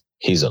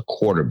he's a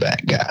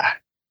quarterback guy.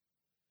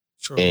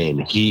 True.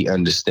 And he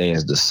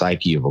understands the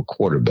psyche of a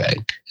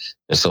quarterback.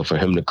 And so for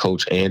him to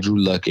coach Andrew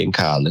Luck in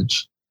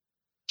college,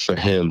 for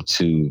him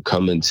to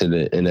come into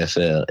the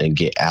NFL and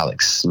get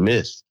Alex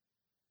Smith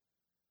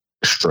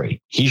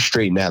straight. He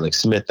straightened Alex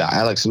Smith out.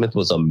 Alex Smith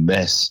was a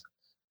mess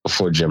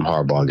before Jim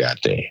Harbaugh got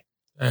there.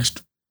 That's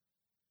true.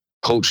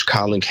 Coach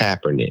Colin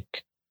Kaepernick.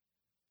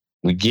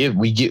 We give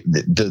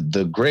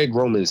the Greg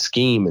Roman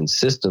scheme and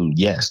system.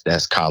 Yes,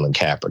 that's Colin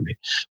Kaepernick.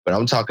 But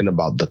I'm talking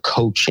about the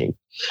coaching.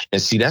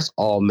 And see, that's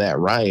all Matt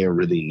Ryan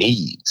really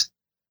needs.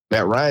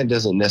 Matt Ryan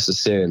doesn't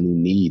necessarily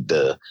need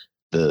the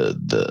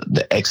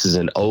X's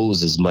and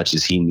O's as much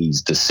as he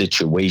needs the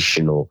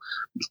situational.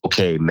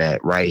 Okay,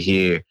 Matt, right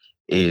here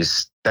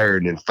is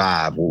 3rd and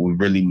 5. What we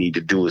really need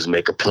to do is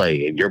make a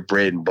play. And your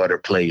bread and butter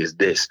play is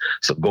this.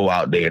 So go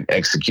out there and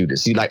execute it.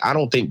 See, like, I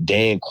don't think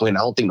Dan Quinn, I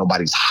don't think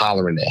nobody's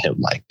hollering at him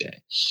like that.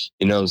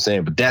 You know what I'm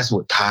saying? But that's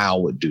what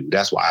Kyle would do.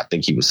 That's why I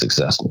think he was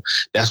successful.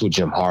 That's what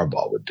Jim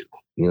Harbaugh would do.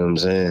 You know what I'm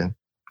saying?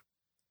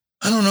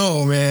 I don't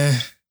know, man.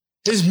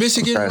 His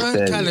Michigan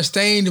run kind of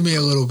stained me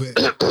a little bit.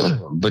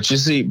 But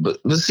see,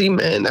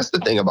 man, that's the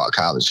thing about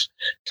college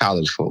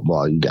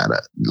football. You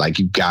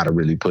gotta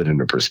really put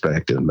into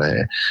perspective,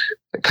 man.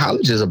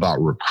 College is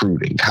about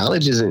recruiting.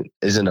 College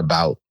isn't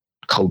about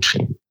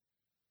coaching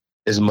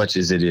as much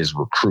as it is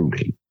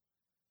recruiting.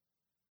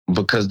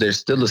 Because there's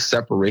still a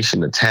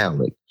separation of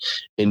talent,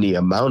 and the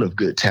amount of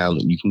good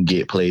talent you can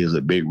get plays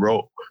a big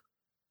role.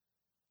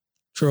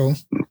 True.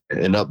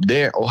 And up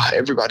there,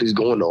 everybody's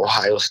going to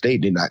Ohio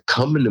State. They're not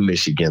coming to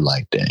Michigan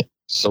like that.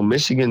 So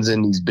Michigan's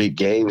in these big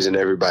games and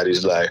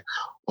everybody's like,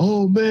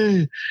 oh,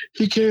 man,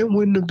 he can't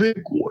win the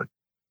big one.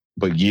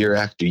 But year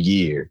after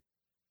year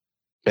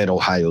at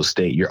Ohio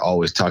State, you're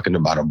always talking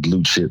about a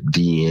blue chip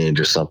D-end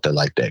or something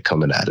like that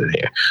coming out of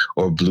there,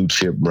 or a blue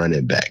chip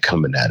running back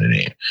coming out of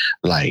there.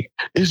 Like,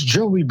 it's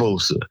Joey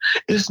Bosa.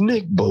 It's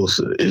Nick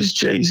Bosa. It's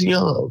Chase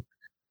Young.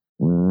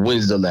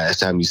 When's the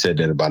last time you said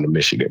that about a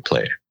Michigan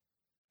player?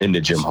 In the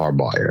Jim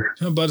Harbaugh era.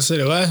 I'm about to say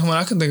the last one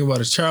I can think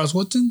about is Charles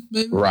Woodson,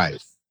 maybe? Right.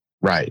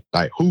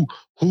 Like who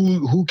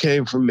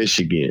came from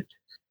Michigan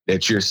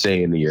that you're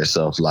saying to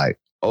yourself like,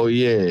 oh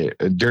yeah,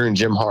 during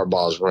Jim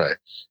Harbaugh's run,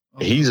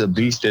 he's a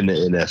beast in the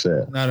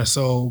NFL. Not a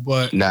soul,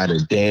 but not a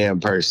damn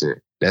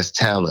person. That's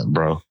talent,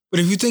 bro.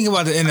 But if you think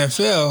about the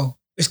NFL,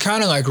 it's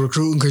kind of like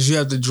recruiting because you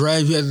have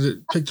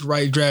to pick the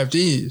right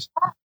draftees.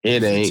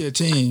 It ain't your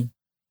team.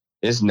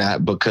 It's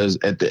not, because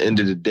at the end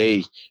of the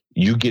day,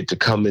 you get to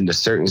come into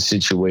certain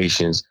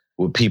situations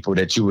with people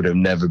that you would have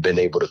never been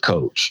able to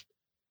coach.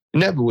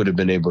 Never would have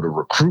been able to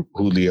recruit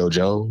Julio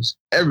Jones.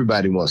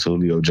 Everybody wants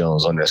Julio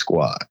Jones on their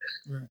squad.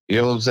 Right.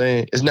 You know what I'm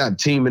saying? It's not a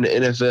team in the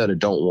NFL that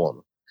don't want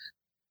him.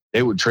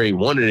 They would trade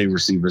one of their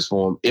receivers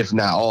for him, if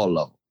not all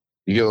of them.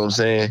 You get what I'm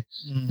saying?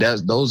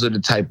 Mm. Those are the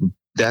type of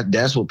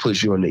that's what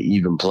puts you on the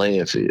even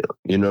playing field.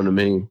 You know what I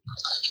mean?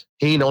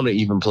 He ain't on the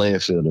even playing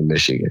field in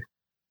Michigan.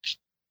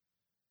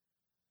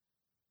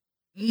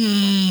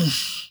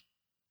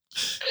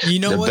 You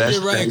know what?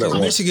 You're right, because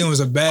Michigan was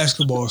a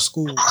basketball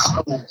school.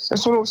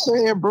 That's what I'm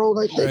saying, bro.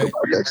 Like, think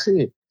about that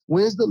shit.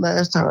 When's the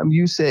last time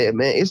you said,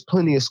 man, it's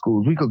plenty of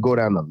schools. We could go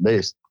down the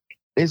list.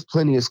 There's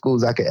plenty of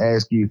schools I could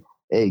ask you,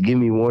 hey, give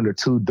me 1 or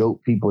 2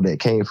 dope people that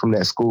came from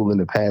that school in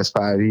the past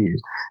 5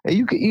 years. And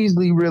you could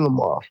easily reel them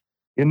off.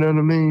 You know what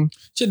I mean?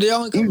 Should they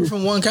only come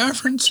from one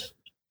conference?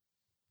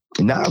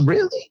 Not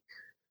really.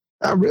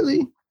 Not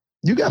really.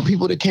 You got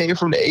people that came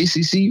from the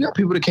ACC. You got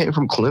people that came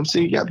from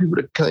Clemson. You got people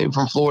that came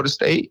from Florida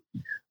State.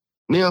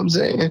 You know what I'm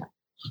saying?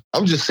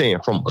 I'm just saying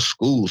from a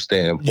school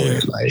standpoint.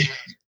 Yeah. Like,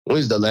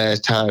 when's the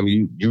last time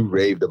you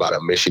raved about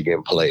a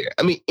Michigan player?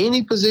 I mean,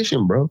 any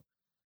position, bro.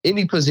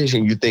 Any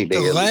position you think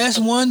they... The last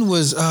one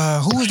was,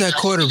 who was that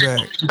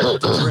quarterback?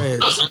 The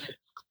Reds.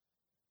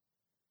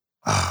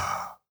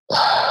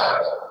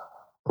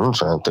 I'm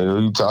trying to think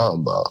who you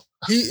talking about.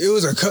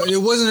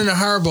 It wasn't in the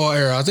Harbaugh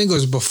era. I think it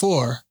was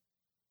before.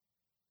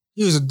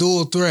 He was a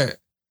dual threat.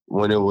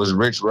 When it was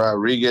Rich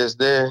Rodriguez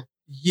there?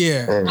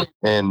 Yeah.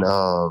 And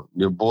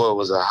your boy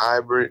was a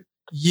hybrid?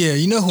 Yeah,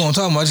 you know who I'm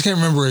talking about. I just can't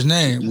remember his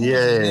name.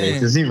 Yeah,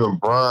 because even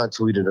Bron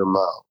tweeted him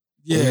out.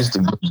 Yeah. He used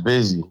to be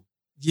busy.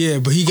 Yeah,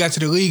 but he got to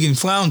the league and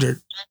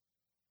floundered.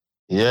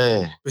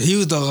 Yeah. But he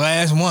was the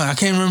last one. I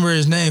can't remember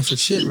his name for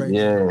shit right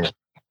now.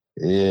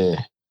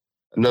 Yeah.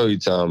 I know what you're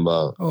talking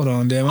about. Hold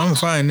on, damn. I'm going to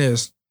find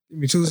this. Give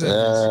me 2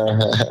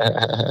 seconds.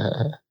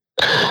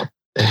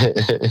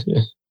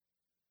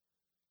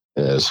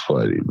 That's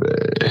funny,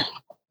 man.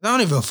 I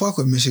don't even fuck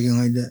with Michigan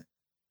like that.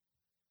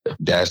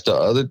 That's the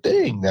other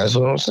thing. That's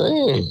what I'm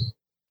saying.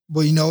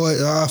 But you know what?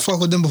 I fuck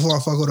with them before I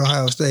fuck with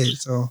Ohio State,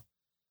 so.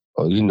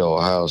 Oh, you know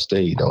Ohio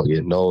State don't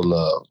get no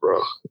love,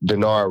 bro.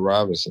 Denard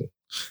Robinson.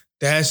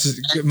 That's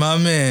my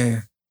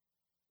man.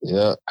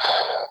 Yeah.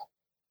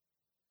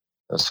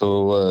 That's who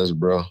it was,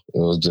 bro. It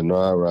was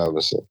Denard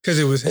Robinson. Because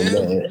it was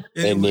him.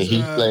 And then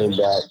he flamed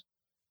out.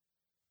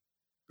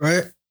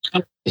 Right?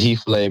 He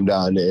flamed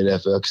out in the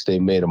NFL because they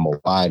made him a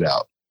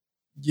wideout.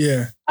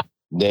 Yeah.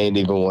 They ain't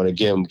even want to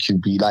give him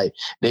QB. Like,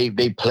 they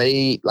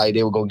played like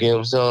they were going to give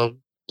him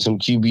some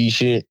QB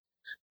shit.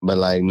 But,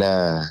 like,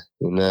 nah.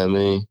 You know what I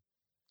mean?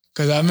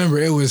 Because I remember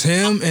it was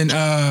him and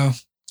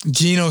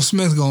Geno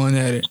Smith going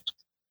at it.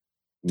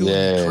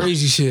 Doing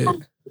crazy shit.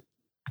 And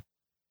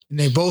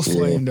they both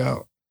flamed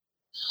out.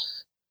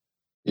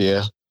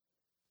 Yeah.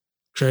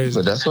 Crazy.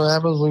 But that's what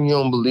happens when you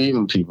don't believe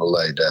in people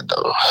like that,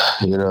 though.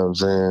 You know what I'm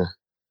saying?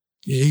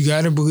 Yeah, you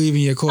got to believe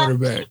in your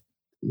quarterback.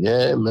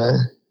 Yeah,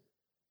 man.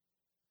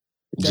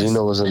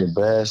 Geno was in a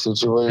bad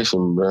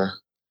situation, bro.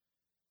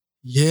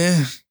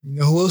 Yeah. You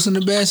know who else in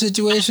a bad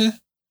situation?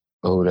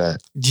 Who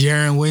that?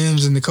 Jaron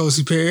Williams and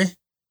N'Kosi Perry.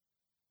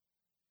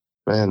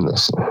 Man,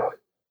 listen.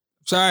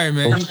 Sorry,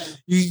 man.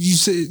 You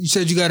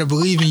said you got to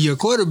believe in your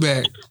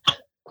quarterback.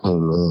 Oh,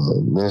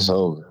 no. It's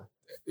over.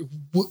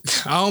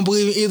 I don't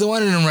believe in either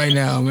one of them right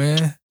now,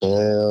 man.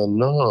 Hell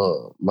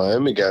no.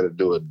 Miami got to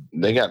do it.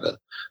 They got to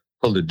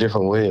pull a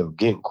different way of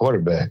getting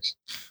quarterbacks.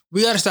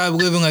 We got to stop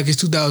living like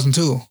it's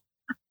 2002.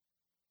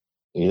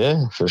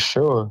 Yeah, for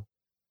sure.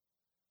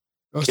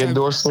 Ken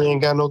Dorsey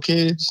ain't got no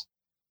kids.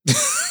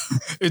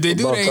 If they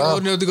do, they ain't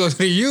old enough to go to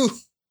the U.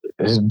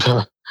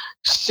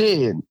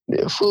 Shit,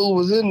 that fool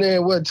was in there,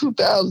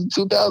 2000,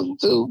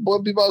 2002? Boy,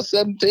 be about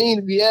 17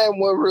 if he had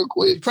one real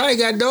quick. He probably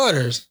got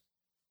daughters.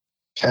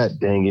 God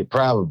dang it,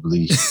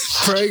 probably.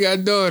 Probably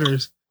got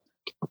daughters.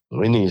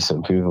 We need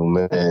some people,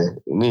 man.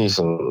 We need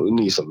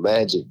some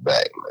magic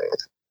back, man.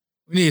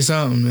 We need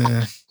something,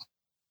 man.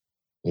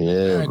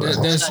 Yeah,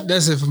 right,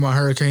 that's it for my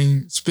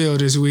hurricane spill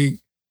this week.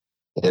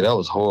 Yeah, that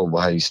was horrible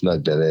how you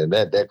snuck that in.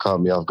 That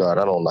caught me off guard.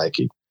 I don't like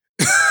it.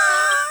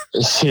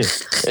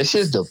 It's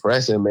just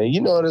depressing, man.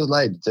 You know what it's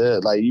like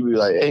like you be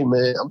like, hey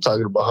man, I'm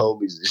talking about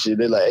homies and shit.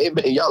 They're like, hey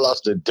man, y'all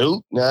lost to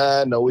Duke?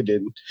 Nah, no, we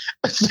didn't.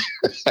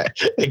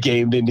 The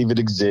game didn't even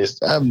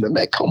exist.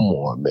 Man, come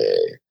on, man.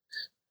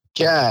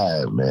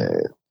 God,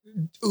 man.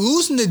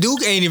 Losing to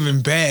Duke ain't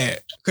even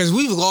bad because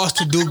we've lost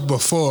to Duke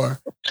before.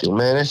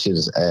 Man, that shit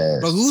is ass.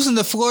 But losing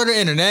to Florida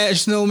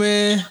International,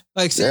 man,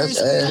 like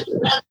seriously,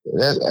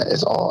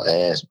 that's all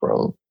ass,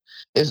 bro.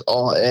 It's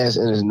all ass,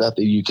 and there's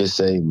nothing you can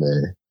say,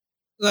 man.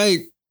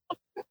 Like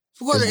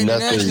Florida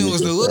International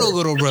was the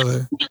little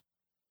brother.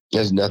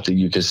 There's nothing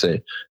you can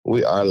say.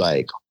 We are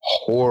like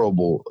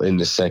horrible in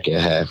the second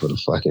half of the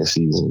fucking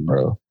season,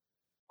 bro.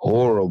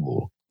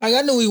 Horrible. Like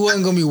I knew we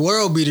wasn't gonna be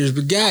world beaters,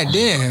 but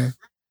goddamn.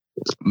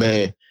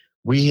 Man,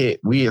 we had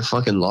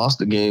fucking lost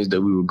the games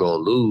that we were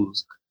gonna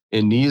lose,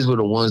 and these were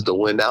the ones that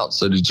went out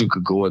so that you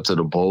could go into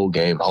the bowl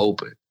game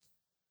hoping.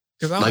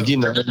 Like, you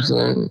know what I'm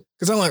saying?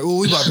 Because I'm like,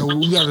 we about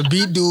to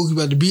beat Duke, we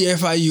about to beat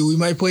FIU, we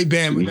might play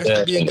Bama. That's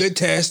gonna be a good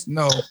test.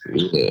 No.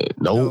 Yeah.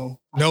 Nope.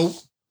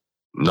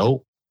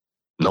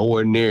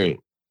 Nowhere near it.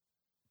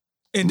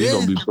 And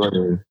then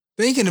gonna be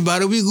thinking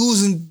about it, we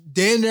losing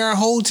damn near our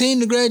whole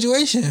team to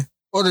graduation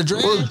or the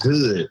draft.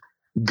 We're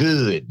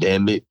good,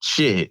 damn it.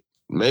 Shit.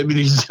 Maybe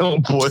these young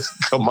boys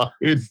come out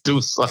here and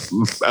do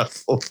something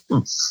else.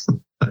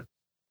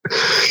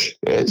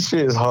 That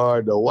shit is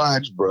hard to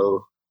watch,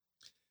 bro.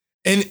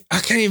 And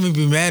I can't even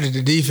be mad at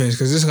the defense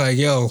because it's like,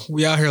 yo,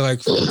 we out here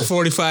like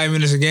 45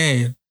 minutes a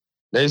game.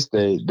 They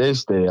stay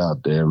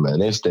out there, man.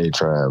 They stay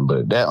trying,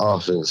 but that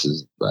offense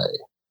is like,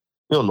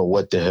 you don't know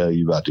what the hell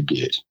you about to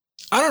get.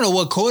 I don't know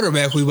what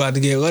quarterback we about to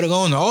get, let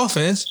alone the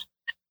offense.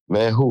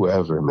 Man,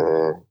 whoever,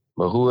 man.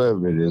 But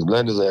whoever it is,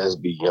 let his ass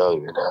be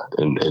young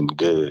and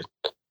good.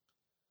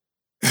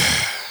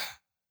 It's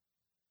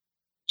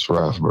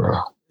rough,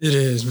 bro. It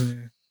is,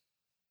 man.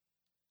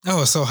 I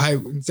was so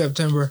hyped in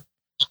September.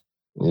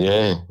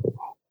 Yeah.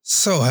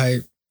 So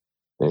hyped.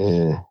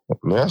 Yeah.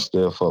 Man, I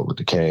still fuck with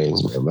the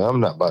Canes, man.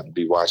 I'm not about to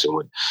be watching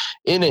with...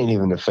 It ain't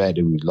even the fact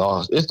that we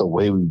lost. It's the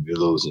way we be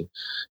losing.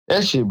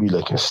 That shit be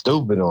looking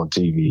stupid on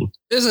TV.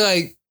 It's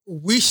like,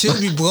 we should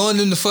be blowing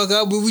them the fuck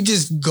out, but we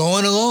just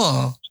going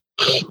along.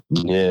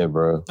 Yeah,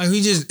 bro. Like,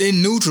 we just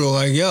in neutral,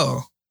 like,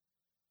 yo.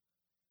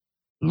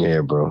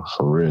 Yeah, bro.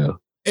 For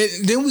real. And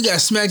then we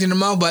got smacked in the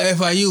mouth by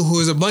FIU, who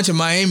is a bunch of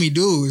Miami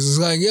dudes. It's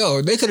like,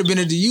 yo, they could have been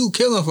at the U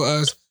killing for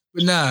us,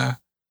 but nah.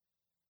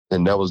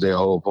 And that was their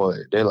whole point.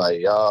 They're like,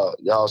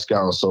 y'all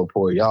scouting so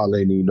poor, y'all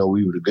ain't even know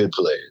we were the good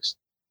players.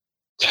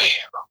 Damn.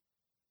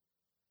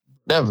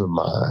 Never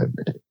mind,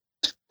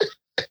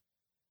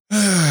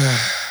 man.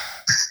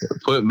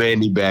 Put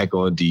Manny back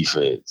on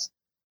defense.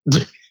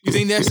 You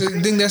think that's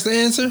the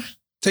answer?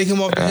 Take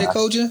him off the head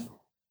coaching?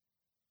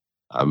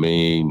 I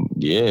mean,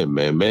 yeah,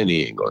 man.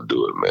 Manny ain't gonna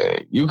do it,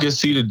 man. You can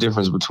see the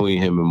difference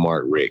between him and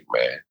Mark Richt,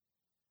 man.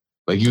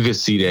 Like, you can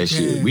see that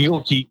shit. We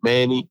gonna keep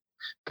Manny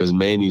because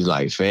Manny's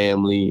like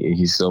family and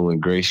he's so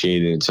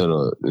ingratiated into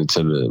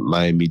the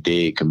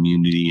Miami-Dade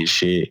community and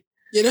shit.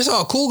 Yeah, that's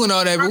all cool and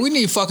all that, but we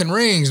need fucking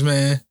rings,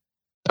 man.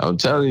 I'm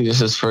telling you, this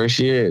is his first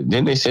year.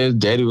 Then they said his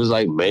daddy was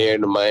like mayor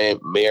of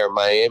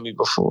Miami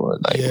before.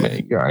 Like,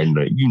 man,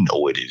 you know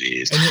what it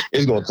is.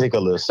 It's gonna take a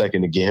little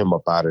second to get him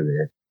up out of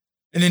there.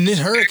 And then this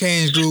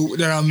Hurricanes group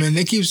that I'm in,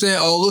 they keep saying,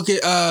 "Oh, look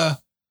at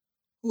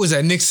who was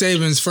that? Nick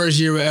Saban's first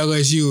year with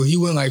LSU. He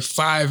went like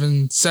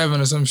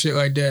 5-7 or some shit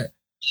like that."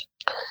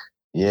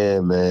 Yeah,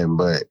 man,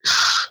 but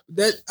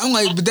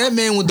that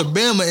man went to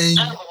Bama and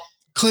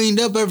cleaned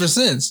up ever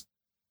since.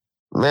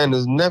 Man,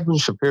 is Nevin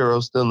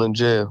Shapiro still in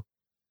jail?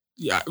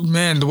 Yeah,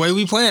 man, the way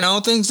we playing, I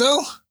don't think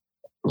so.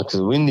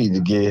 Because we need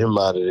to get him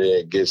out of there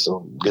and get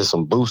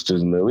some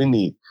boosters, man. We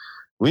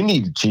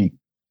need to cheat.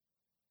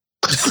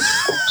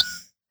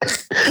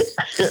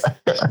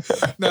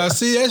 Now,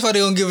 see, that's why they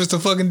gonna give us the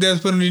fucking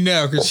death penalty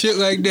now, because shit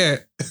like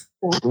that.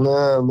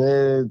 Nah,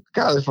 man,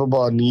 college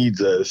football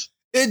needs us.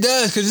 It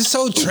does, because it's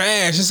so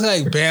trash. It's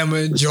like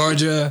Bama,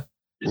 Georgia,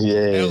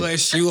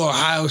 LSU,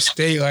 Ohio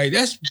State. Like,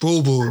 that's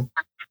boo-boo.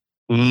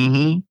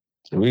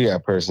 Mm-hmm. We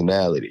got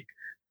personality.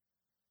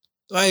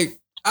 Like,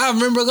 I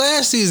remember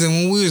last season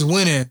when we was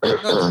winning.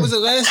 Was it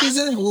last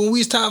season when we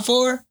was top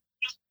 4?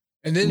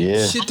 And then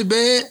shit the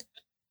bed?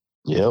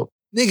 Yep.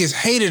 Niggas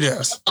hated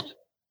us.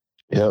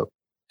 Yep.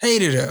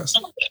 Hated us.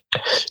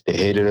 They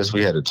hated us.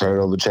 We had a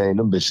turnover chain.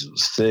 Them bitches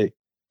was sick.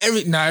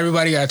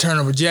 Everybody got a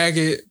turnover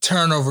jacket,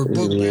 turnover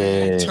book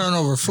bag,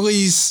 turnover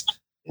fleece.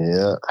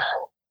 Yeah.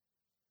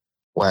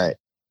 Whack.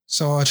 It's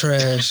all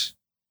trash.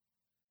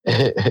 All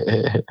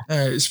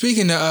right.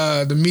 Speaking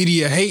of the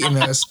media hating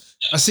us,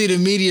 I see the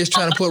media is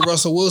trying to put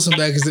Russell Wilson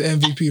back as the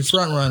MVP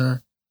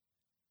frontrunner.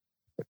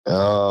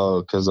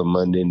 Oh, because of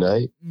Monday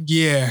night?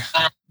 Yeah.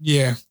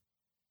 Yeah.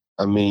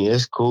 I mean,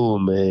 it's cool,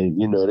 man.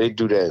 You know, they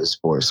do that in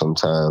sports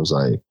sometimes.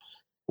 Like,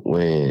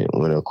 when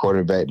a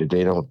quarterback that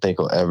they don't think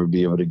will ever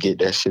be able to get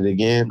that shit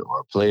again, or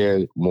a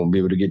player won't be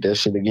able to get that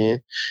shit again,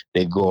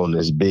 they go on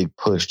this big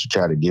push to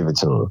try to give it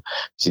to him.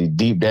 See,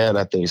 deep down,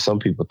 I think some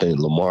people think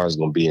Lamar's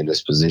going to be in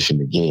this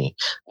position again.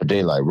 But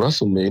they like,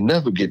 Russell may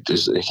never get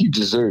this. He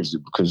deserves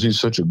it because he's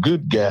such a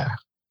good guy.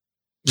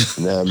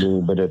 You know what I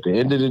mean? But at the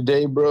end of the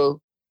day,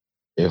 bro,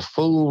 if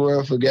fool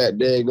run for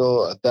goddamn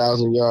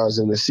 1,000 yards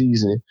in the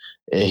season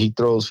and he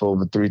throws for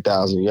over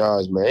 3,000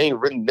 yards, man, ain't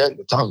really nothing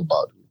to talk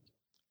about.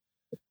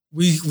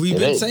 We've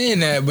been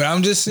saying that, but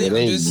I'm just saying. It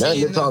ain't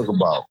nothing to talk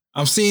about.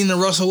 I'm seeing the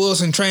Russell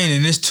Wilson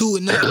training. It's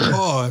 2-0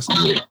 pause.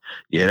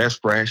 Yeah, that's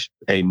fresh.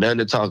 Ain't nothing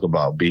to talk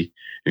about, B.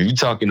 If you're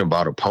talking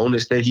about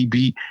opponents that he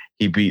beat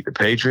the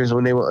Patriots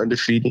when they were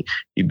undefeated.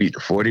 He beat the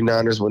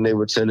 49ers when they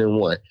were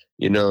 10-1.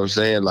 You know what I'm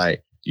saying?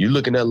 Like, you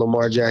looking at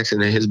Lamar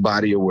Jackson and his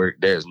body of work,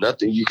 there's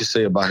nothing you can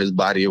say about his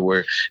body of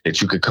work that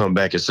you could come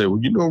back and say, well,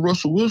 you know,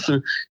 Russell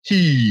Wilson,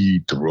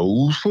 he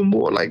throws for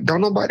more. Like,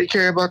 don't nobody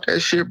care about that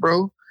shit,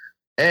 bro.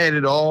 Add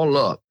it all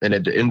up. And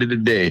at the end of the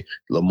day,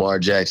 Lamar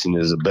Jackson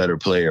is a better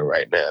player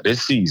right now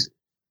this season.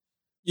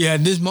 Yeah,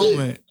 at this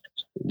moment.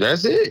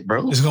 That's it,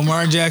 bro. It's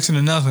Lamar Jackson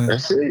or nothing.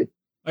 That's it.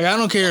 Like, I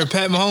don't care if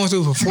Pat Mahomes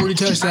threw for 40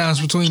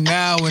 touchdowns between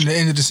now and the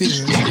end of the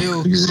season.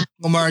 It's still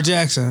Lamar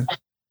Jackson.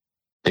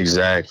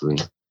 Exactly.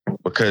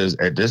 Because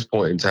at this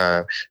point in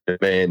time, the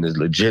man is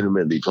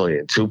legitimately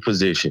playing two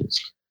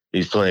positions.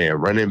 He's playing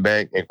running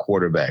back and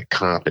quarterback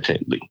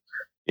competently.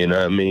 You know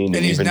what I mean?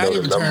 And he's not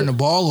even turning the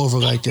ball over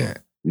like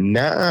that.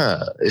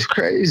 Nah, it's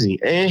crazy.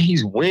 And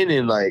he's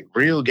winning like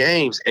real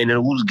games. And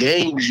in those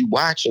games you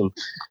watch him,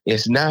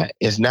 it's not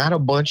a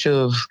bunch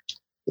of,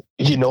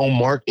 you know,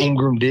 Mark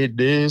Ingram did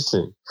this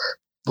and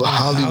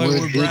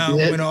Hollywood Brown did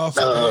that. Went off.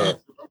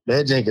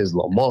 That jank is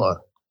Lamar.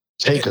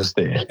 Take us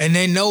there. And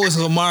they know it's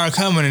Lamar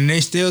coming and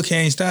they still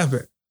can't stop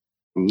it.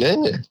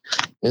 Yeah.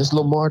 It's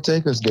Lamar,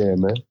 take us there,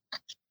 man.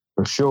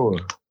 For sure.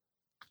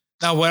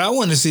 Now, what I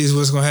want to see is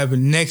what's going to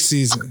happen next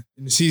season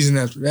and the season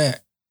after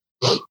that.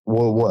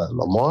 Well, what?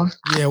 Lamar?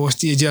 Yeah, what's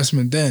the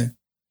adjustment then?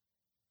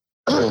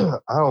 I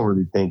don't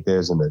really think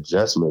there's an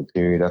adjustment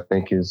period. I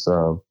think it's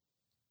the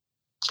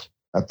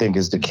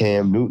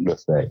Cam Newton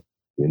effect.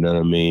 You know what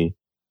I mean?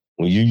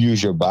 When you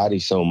use your body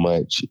so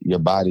much, your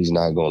body's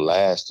not going to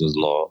last as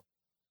long.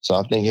 So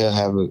I think he'll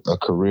have a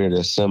career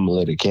that's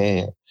similar to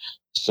Cam.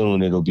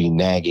 Soon it'll be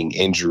nagging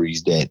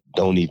injuries that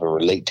don't even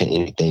relate to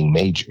anything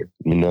major.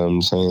 You know what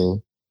I'm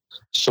saying?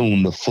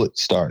 Soon the foot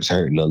starts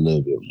hurting a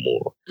little bit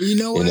more. You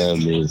know what? You know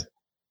what I mean?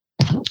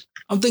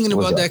 I'm thinking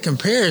about that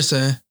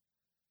comparison.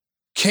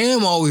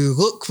 Cam always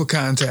look for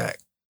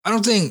contact. I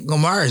don't think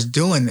Lamar is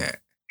doing that.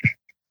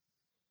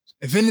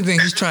 If anything,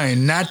 he's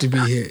trying not to be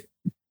hit.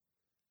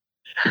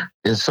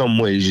 In some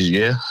ways,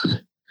 yeah.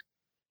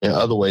 In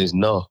other ways,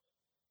 no.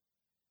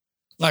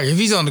 Like, if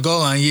he's on the goal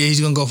line, yeah,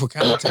 he's going to go for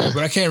contact.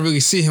 But I can't really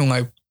see him,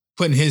 like,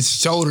 putting his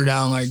shoulder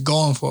down, like,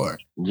 going for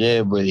it.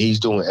 Yeah, but he's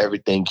doing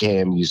everything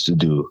Cam used to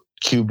do.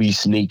 QB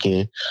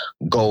sneaking,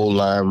 goal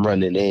line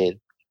running in.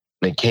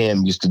 And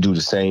Cam used to do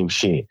the same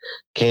shit.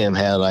 Cam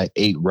had, like,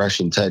 8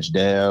 rushing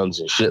touchdowns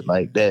and shit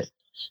like that.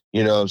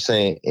 You know what I'm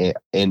saying?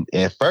 And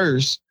at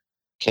first,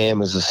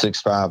 Cam is a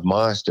 6'5"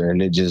 monster,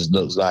 and it just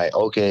looks like,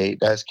 okay,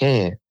 that's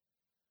Cam.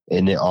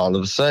 And then all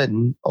of a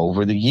sudden,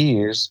 over the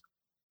years,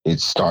 it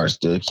starts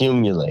to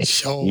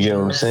accumulate. You know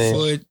what I'm saying?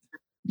 Foot.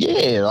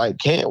 Yeah, like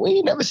Cam, we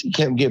ain't never see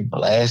Cam get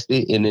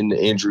blasted, and then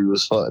the injury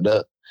was fucked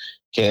up.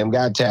 Cam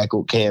got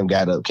tackled, Cam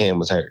got up, Cam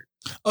was hurt.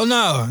 Oh,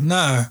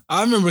 no.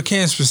 I remember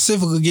Cam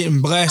specifically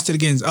getting blasted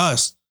against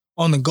us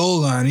on the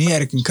goal line. He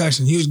had a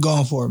concussion. He was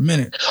gone for a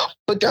minute.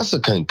 But that's a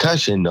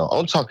concussion, though.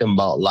 I'm talking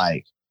about,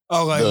 like,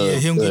 oh, like,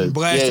 him getting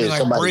blasted,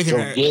 like breaking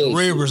a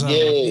rib or something.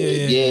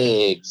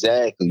 Yeah,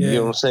 exactly. Yeah. You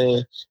know what I'm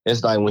saying?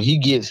 It's like when he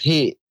gets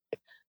hit,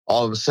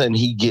 all of a sudden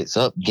he gets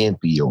up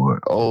gimpy,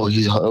 or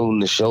he's holding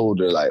the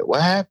shoulder. Like,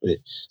 what happened?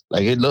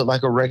 Like, it looked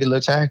like a regular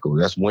tackle.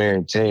 That's wear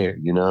and tear.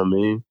 You know what I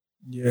mean?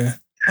 Yeah.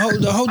 I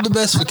hope the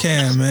best for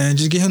Cam, man.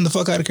 Just get him the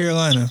fuck out of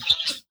Carolina.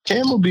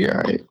 Cam will be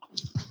all right.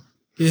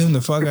 Get him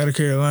the fuck out of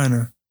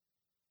Carolina.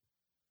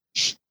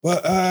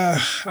 But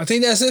I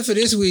think that's it for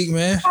this week,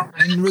 man.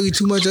 Ain't really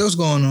too much else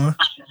going on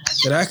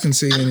that I can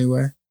see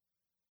anyway.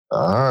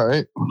 All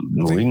right.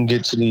 We can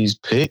get to these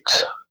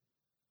picks.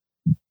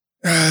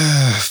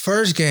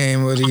 First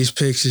game of these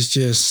picks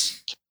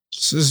is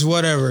it's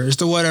whatever. It's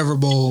the whatever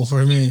bowl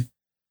for me.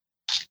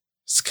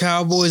 It's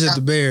Cowboys at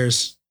the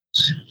Bears.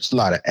 It's a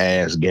lot of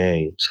ass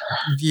games.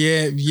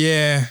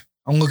 Yeah.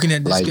 I'm looking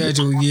at the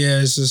schedule.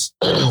 Yeah, it's just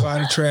a lot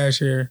of trash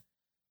here.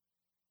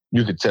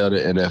 You could tell the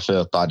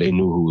NFL thought they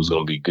knew who was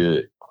going to be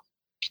good.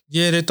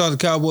 Yeah, they thought the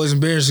Cowboys and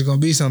Bears were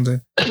going to be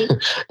something.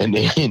 And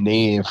they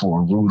in for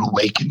a rude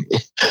awakening.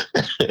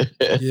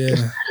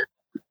 Yeah.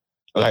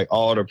 Like,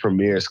 all the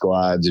premier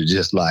squads are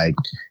just like,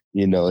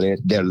 you know,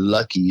 they're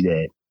lucky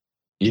that,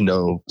 you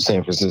know,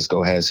 San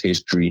Francisco has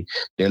history.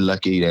 They're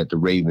lucky that the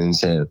Ravens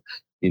have,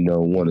 you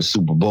know, won a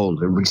Super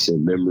Bowl in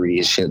recent memory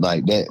and shit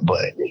like that.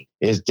 But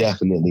it's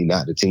definitely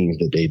not the teams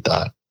that they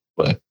thought.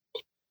 But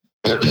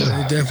they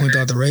definitely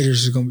thought the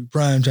Raiders was going to be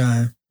prime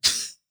time.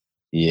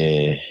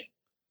 Yeah.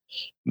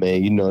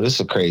 Man, you know, this is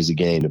a crazy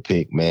game to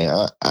pick,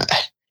 man.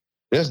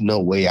 There's no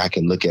way I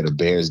can look at a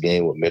Bears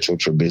game with Mitchell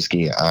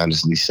Trubisky and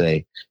honestly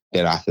say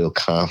that I feel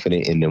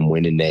confident in them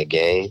winning that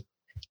game.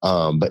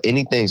 But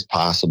anything's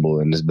possible.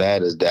 And as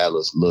bad as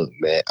Dallas look,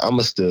 man, I'm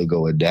going to still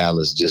go with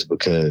Dallas just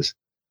because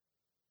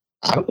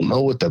I don't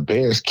know what the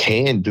Bears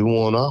can do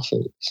on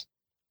offense.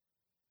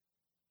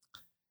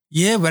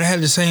 Yeah, but I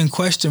had the same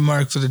question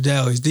mark for the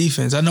Dallas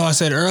defense. I know I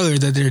said earlier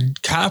that they're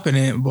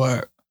competent,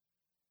 but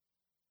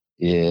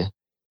yeah,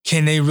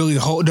 can they really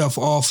hold up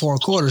for all 4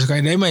 quarters?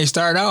 Like, they may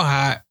start out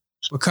hot,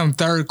 but come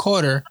third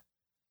quarter,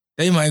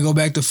 they might go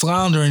back to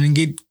floundering and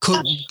get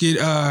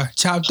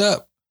chopped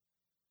up.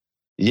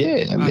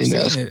 Yeah, I mean,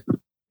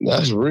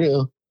 that's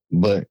real.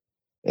 But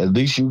at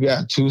least you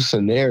got 2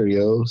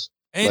 scenarios.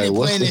 And like,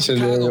 what's the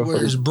scenario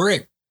where it's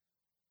brick?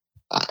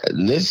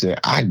 Listen,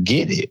 I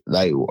get it.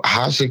 Like,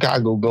 how's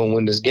Chicago gonna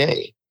win this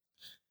game?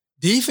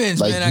 Defense,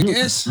 like, man. I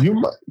guess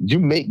you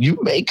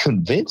may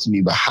convince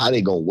me, but how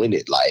they gonna win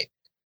it? Like,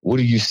 what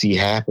do you see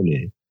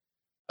happening?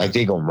 Like,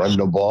 they gonna run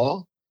the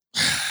ball?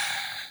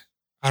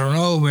 I don't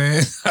know,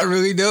 man. I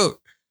really don't.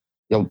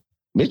 Yo,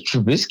 Mitch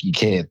Trubisky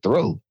can't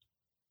throw.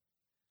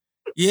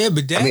 Yeah,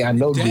 but Dak, I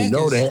know Dak you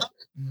know that.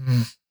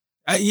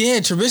 Yeah,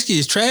 Trubisky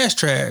is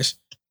trash.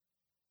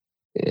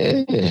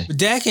 Yeah. But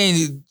Dak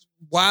ain't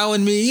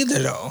wowing me either,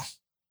 though.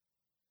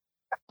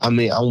 I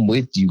mean, I'm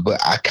with you,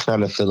 but I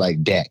kind of feel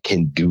like Dak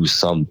can do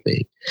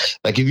something.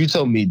 Like, if you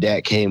told me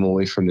Dak came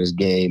away from this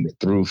game and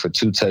threw for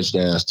 2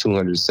 touchdowns,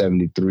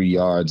 273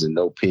 yards, and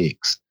no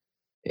picks,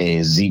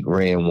 and Zeke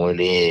ran one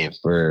in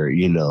for,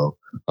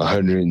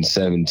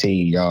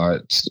 117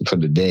 yards for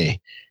the day,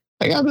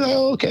 like, I'd be like,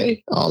 oh,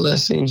 okay, all that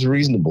seems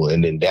reasonable.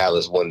 And then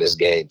Dallas won this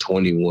game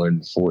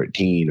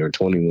 21-14 or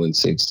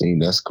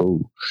 21-16. That's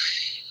cool.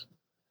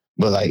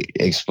 But, like,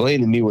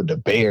 explain to me what the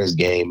Bears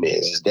game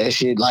is. Is that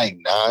shit like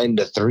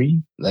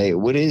 9-3? Like,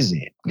 what is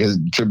it? Because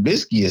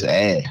Trubisky is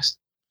ass.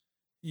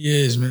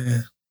 He is,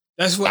 man.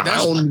 That's where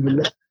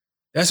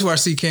I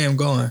see Cam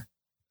going.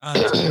 I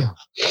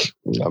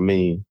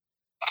mean,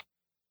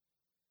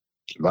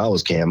 if I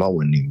was Cam, I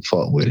wouldn't even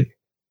fuck with it.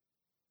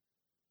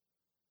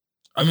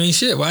 I mean,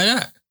 shit, why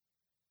not?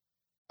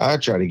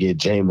 I'd try to get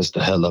Jameis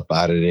the hell up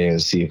out of there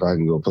and see if I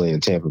can go play in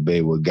Tampa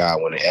Bay with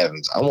Godwin and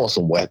Evans. I want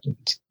some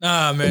weapons.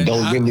 Nah, man.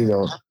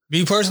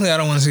 Me personally, I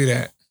don't want to see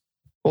that.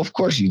 Well, of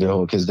course you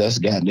don't, because that's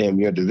goddamn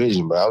your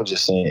division. But I was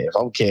just saying, if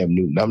I'm Cam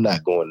Newton, I'm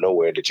not going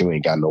nowhere that you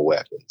ain't got no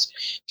weapons.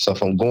 So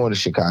if I'm going to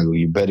Chicago,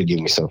 you better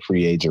give me some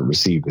free agent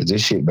receivers.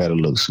 This shit better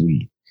look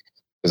sweet.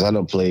 Because I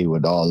done played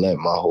with all that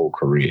my whole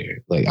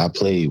career. Like, I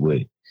played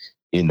with,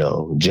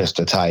 just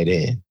a tight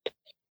end,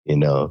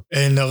 And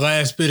the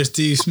last bit of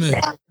Steve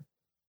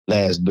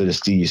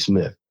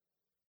Smith.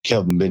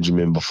 Kelvin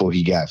Benjamin before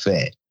he got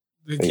fat.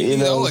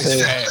 He's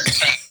always fat.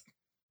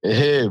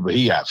 Yeah, but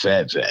he got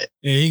fat. Yeah,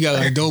 he got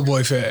like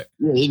doughboy fat.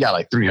 Yeah, he got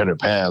like 300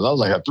 pounds. I was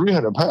like, a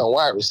 300-pound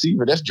wide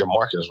receiver? That's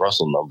Jamarcus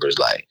Russell numbers.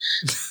 Like,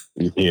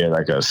 yeah,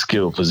 like a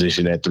skill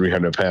position at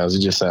 300 pounds. It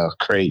just sounds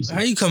crazy.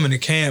 How you coming to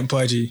camp,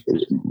 Pudgy?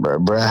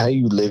 Bro, how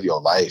you live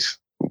your life?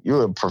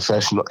 You're a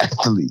professional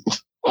athlete.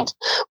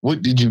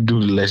 What did you do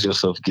to let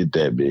yourself get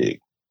that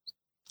big?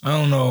 I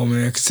don't know,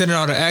 man. Considering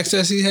all the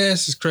access he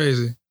has, it's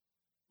crazy.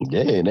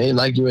 Yeah, it ain't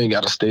like you ain't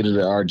got a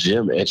state-of-the-art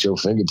gym at your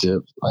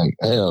fingertips. Like,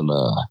 hell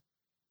no.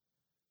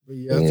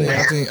 But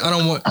I think I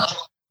don't want.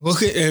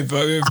 Look at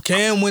if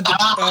Cam went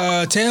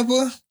to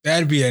Tampa,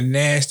 that'd be a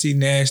nasty,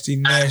 nasty,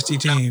 nasty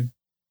team.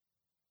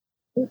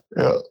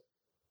 Yeah,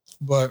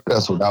 but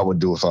that's what I would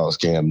do if I was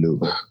Cam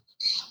Newton.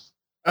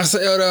 I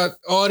say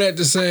all that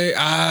to say,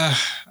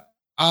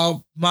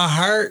 my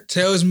heart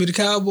tells me the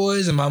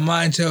Cowboys and my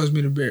mind tells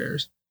me the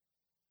Bears.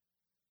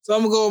 So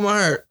I'm gonna go with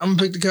my heart. I'm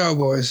gonna pick the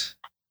Cowboys.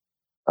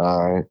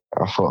 All right,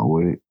 I fuck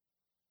with it.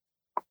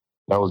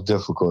 That was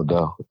difficult,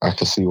 though. I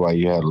can see why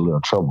you had a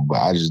little trouble, but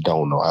I just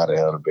don't know how the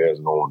hell the Bears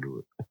are going to do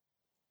it.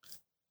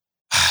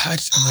 Like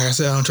I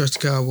said, I don't trust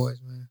the Cowboys,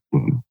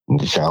 man.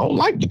 I don't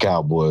like the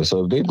Cowboys,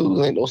 so if they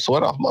lose, ain't no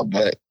sweat off my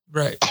back.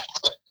 Right.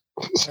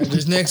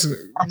 This next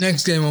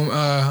game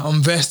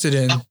I'm vested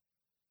in.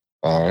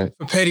 All right.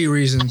 For petty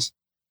reasons.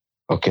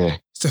 Okay.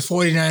 It's the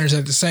 49ers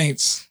at the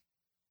Saints.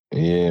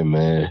 Yeah,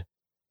 man.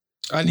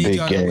 I need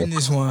y'all to win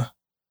this one.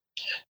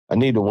 I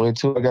need to win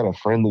too. I got a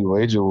friendly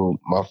wager with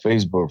my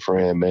Facebook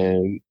friend,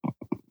 man.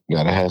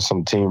 Gotta have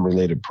some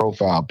team-related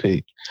profile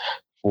pick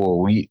for a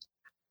week.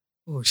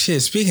 Oh,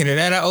 shit. Speaking of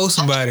that, I owe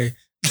somebody.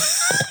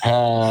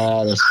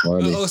 That's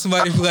funny. I owe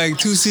somebody for like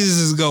 2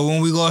 seasons ago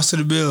when we lost to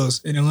the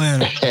Bills in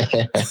Atlanta.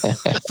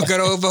 Forgot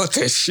all about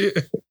that shit.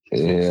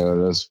 Yeah,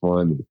 that's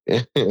funny.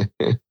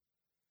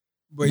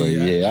 but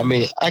yeah, I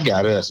mean, I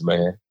got us,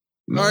 man.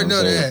 I already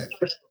know that.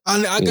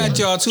 I got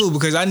y'all too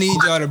because I need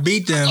y'all to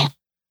beat them.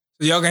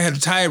 So y'all gonna have the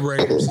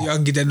tiebreaker so y'all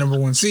can get that number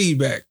 1 seed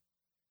back.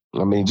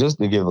 I mean, just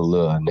to give a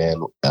little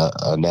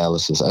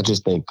analysis, I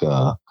just think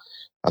our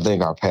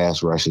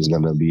pass rush is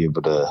gonna be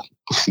able to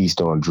feast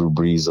on Drew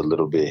Brees a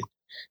little bit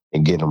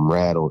and get him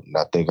rattled. And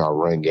I think our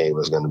run game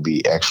is gonna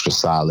be extra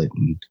solid.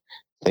 And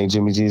I think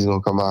Jimmy G's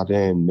gonna come out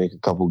there and make a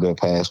couple good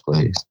pass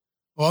plays.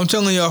 Well, I'm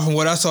telling y'all from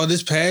what I saw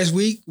this past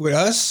week with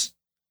us,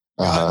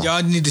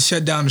 y'all need to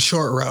shut down the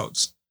short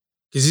routes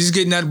because he's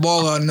getting that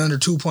ball out in under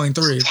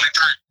 2.3.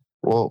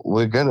 Well,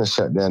 we're going to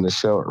shut down the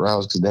short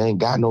routes because they ain't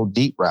got no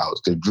deep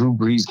routes because Drew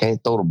Brees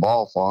can't throw the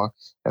ball far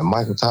and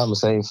Michael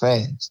Thomas ain't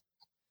fast.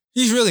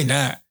 He's really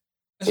not.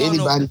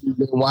 Anybody who's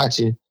been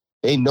watching,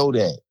 they know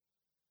that.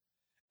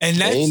 And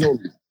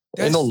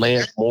ain't no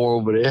Lance Moore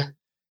over there.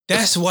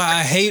 That's why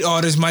I hate all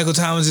this Michael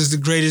Thomas is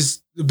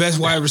the best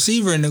wide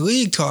receiver in the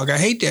league talk. I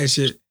hate that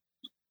shit.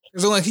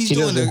 It's like he's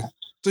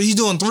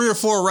doing 3 or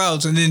 4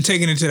 routes and then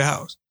taking it to the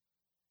house.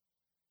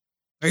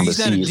 Like he's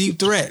not a deep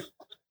threat.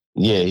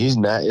 Yeah, he's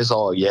not. It's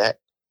all yak.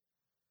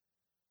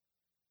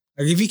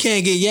 Like if he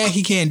can't get yak,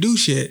 he can't do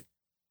shit.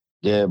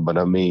 Yeah, but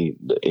I mean,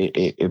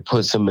 it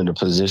puts him in a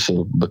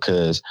position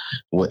because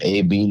with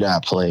AB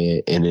not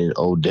playing and then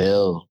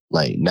Odell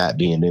like not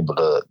being able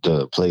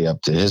to play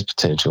up to his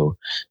potential,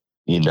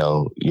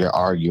 you're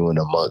arguing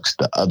amongst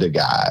the other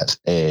guys.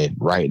 And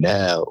right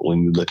now,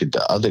 when you look at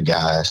the other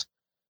guys,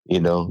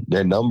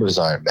 their numbers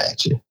aren't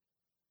matching.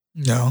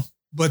 No,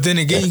 but then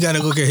again, you got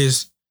to look at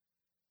his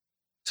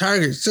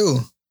targets too.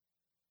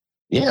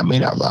 Yeah, I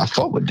mean, I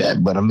fought with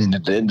that, but I mean,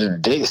 at the end of the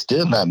day, it's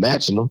still not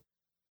matching them.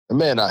 The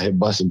man out here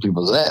busting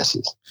people's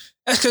asses.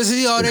 That's because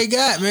he's all they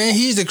got, man.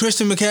 He's the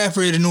Christian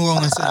McCaffrey of the New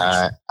Orleans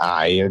Saints.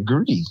 I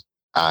agree.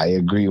 I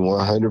agree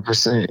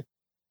 100%.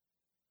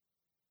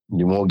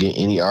 You won't get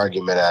any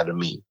argument out of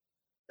me.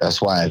 That's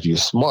why if you're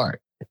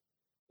smart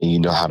and you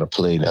know how to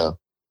play them,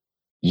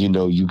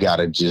 you got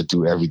to just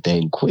do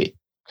everything quick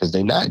because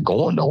they're not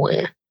going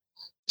nowhere.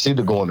 It's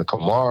either going to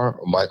Kamara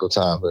or Michael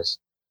Thomas.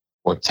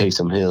 Or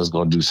Taysom Hill's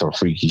going to do some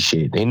freaky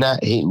shit. They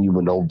not hitting you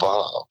with no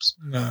bombs.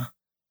 No.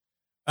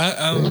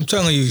 I'm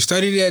telling you,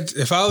 study that.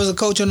 If I was a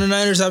coach on the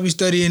Niners, I'd be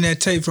studying that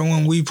tape from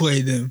when we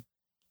played them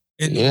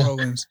in New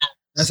Orleans.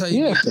 That's how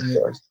you get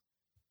them.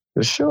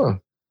 For sure.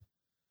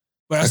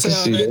 But I say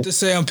all that to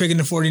say I'm picking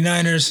the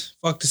 49ers.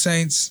 Fuck the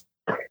Saints.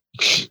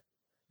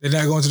 They're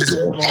not going to the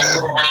Super Bowl.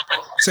 I'm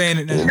saying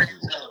it now.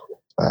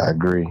 I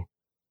agree.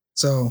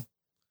 So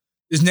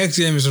this next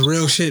game is a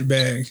real shit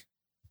bag.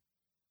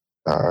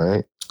 All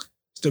right.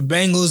 The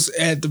Bengals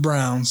at the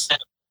Browns.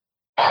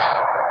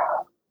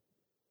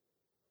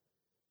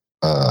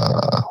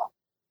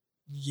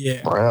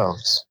 Yeah.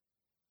 Browns.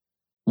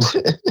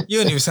 You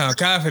don't even sound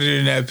confident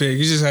in that pick.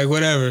 You're just like,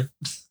 whatever.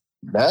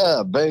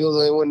 Nah,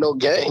 Bengals ain't win no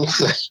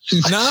games.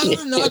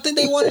 No, I think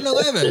they won in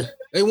 11.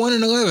 They won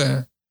in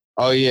 11.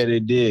 Oh, yeah, they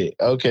did.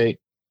 Okay.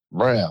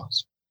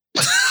 Browns.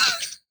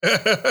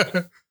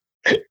 And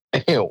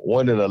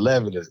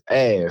 1-11 is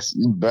ass.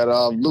 You better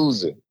off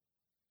losing.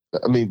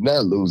 I mean,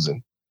 not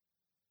losing.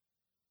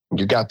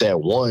 You got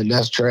that one.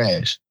 That's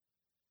trash.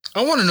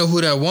 I want to know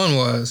who that one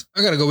was.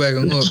 I got to go back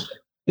and look.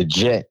 The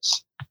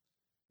Jets.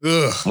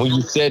 Ugh. When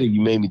you said it,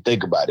 you made me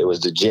think about it. It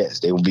was the Jets.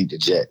 They will beat the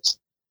Jets.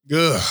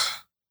 Ugh.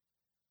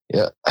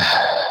 Yeah.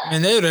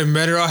 And they would have been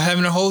better off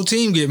having the whole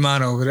team get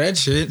mine over that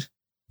shit.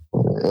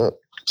 Yeah.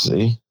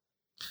 See?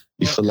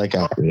 You feel like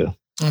I feel.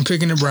 I'm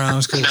picking the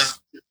Browns because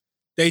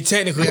they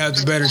technically have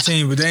the better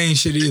team, but they ain't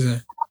shit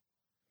either.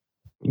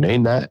 They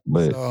not,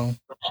 but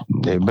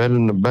they better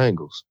than the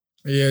Bengals.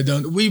 Yeah,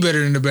 we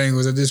better than the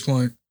Bengals at this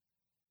point.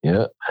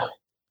 Yeah.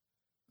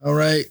 All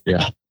right.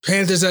 Yeah.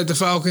 Panthers at the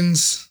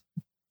Falcons.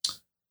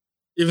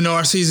 Even though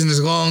our season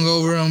is long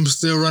over, I'm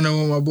still running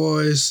with my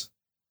boys.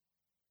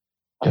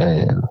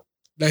 Damn.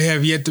 They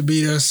have yet to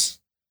beat us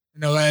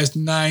in the last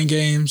 9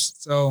 games,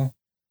 so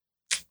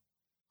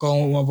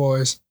going with my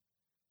boys.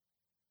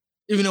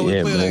 Even though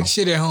we play like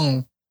shit at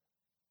home.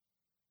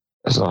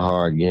 It's a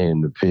hard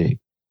game to pick.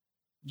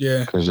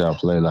 Yeah. Because y'all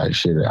play like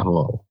shit at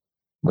home.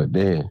 But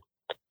then,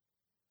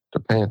 the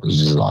Panthers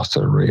just lost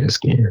to the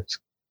Redskins.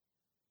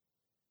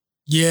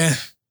 Yeah.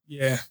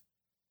 Yeah.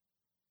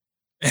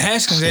 And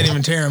Haskins didn't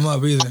even tear him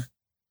up either.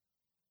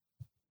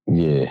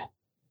 Yeah.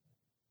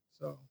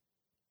 So,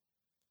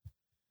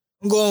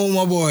 I'm going with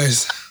my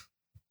boys.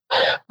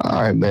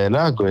 All right, man.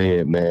 I'll go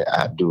ahead, man.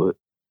 I'll do it.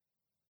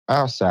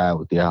 I'll side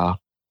with y'all.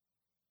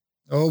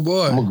 Oh,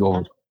 boy. I'm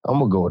gonna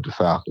go with the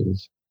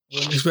Falcons.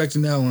 Wasn't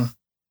expecting that one.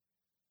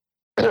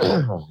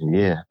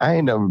 Yeah. I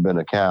ain't never been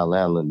a Kyle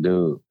Allen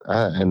dude.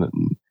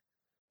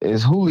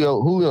 Is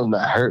Julio's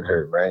not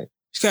hurt, right?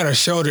 He's got a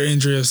shoulder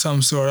injury of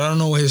some sort. I don't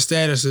know what his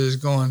status is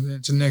going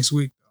into next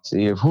week.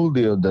 See, if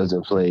Julio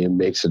doesn't play, it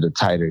makes it a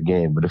tighter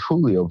game. But if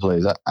Julio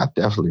plays, I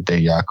definitely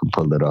think y'all can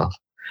pull it off.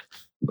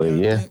 But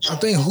yeah. I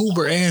think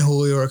Hooper and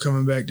Julio are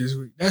coming back this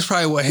week. That's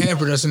probably what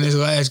hampered us in this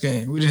last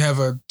game. We didn't have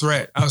a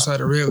threat outside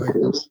of Ridley.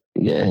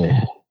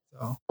 Yeah.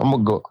 So. I'm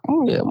gonna go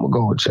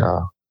with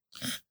y'all. All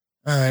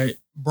right.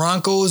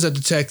 Broncos at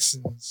the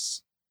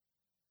Texans.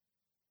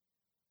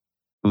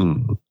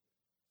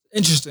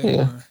 Interesting.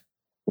 Yeah. One.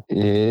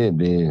 Yeah,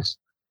 it is.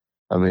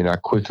 I mean, I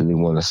quickly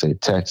want to say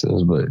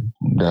Texans, but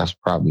that's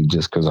probably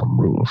just because I'm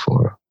rooting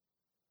for them.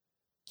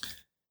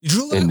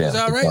 Drew Lock was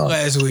all right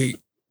last week.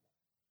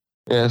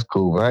 Yeah, it's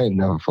cool, but I ain't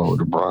never fought with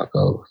the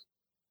Broncos.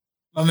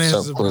 My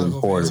man's a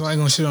Broncos fan, so I ain't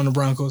gonna shit on the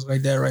Broncos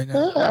like that right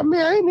now. I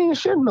mean, I ain't even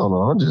shitting on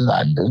them.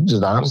 I'm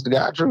just honest to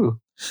God true.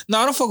 No,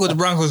 I don't fuck with the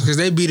Broncos because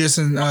they beat us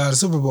in the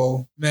Super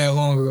Bowl mad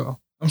long ago.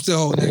 I'm still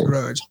holding that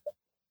grudge.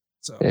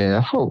 So. Yeah,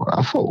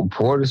 I fought with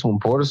Portis when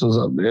Portis was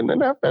up there. And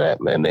then after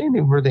that, man, they ain't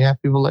even really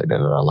have people like that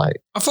I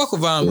like. I fuck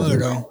with Von Miller,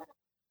 though.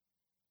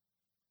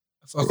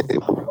 I fuck with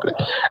Von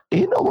Miller.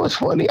 You know what's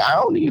funny? I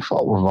don't even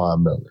fuck with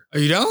Von Miller. Oh,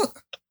 you don't?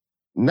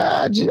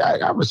 Nah,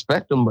 I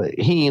respect him, but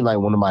he ain't like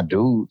one of my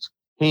dudes.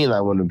 He ain't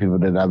like one of the people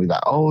that I'd be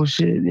like, oh,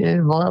 shit,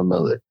 yeah, Von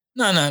Miller.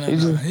 No.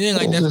 He ain't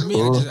like that for me.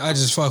 Cool. I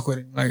just fuck with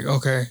him. Like,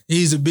 okay,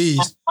 he's a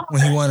beast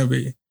when he want to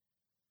be.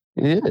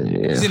 Yeah.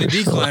 He's in a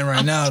decline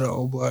right now,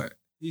 though, but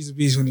he's a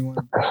beast when he want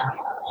to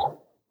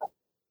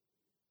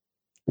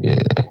be.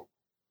 Yeah.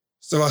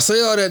 So I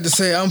say all that to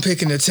say I'm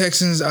picking the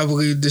Texans. I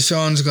believe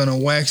Deshaun's going to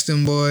wax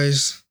them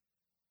boys.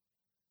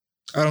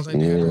 I don't think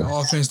they have the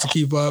offense to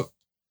keep up.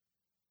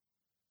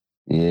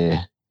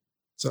 Yeah.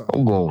 So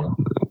I'm going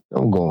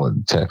with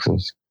the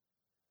Texans.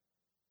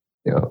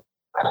 Yeah.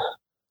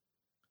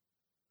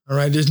 All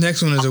right, this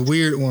next one is a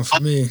weird one for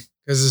me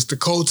because it's the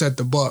Colts at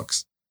the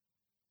Bucks.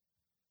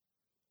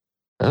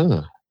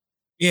 Oh.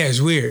 Yeah,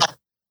 it's weird.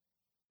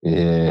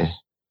 Yeah.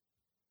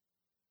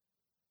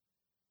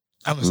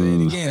 I'm going to say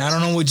it again. I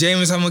don't know what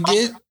Jameis I'm going to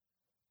get,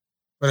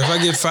 but if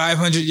I get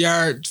 500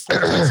 yards for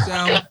a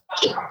touchdown,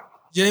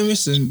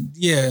 Jameis, then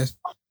yeah,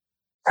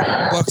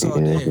 Bucks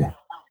all day.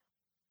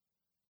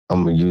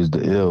 I'm going to use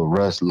the ill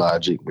Russ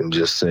logic and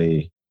just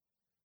say,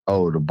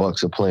 oh, the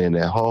Bucks are playing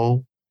at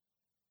home.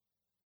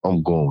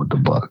 I'm going with the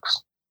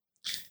Bucks.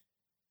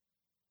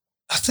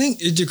 I think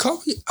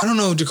Jacoby. I don't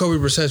know if Jacoby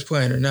Brissett's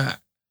playing or not.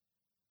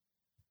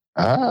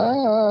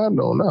 I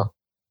don't know.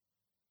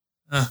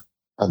 I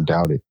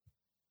doubt it.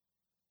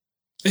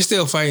 They're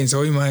still fighting,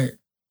 so he might.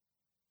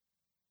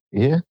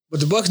 Yeah. But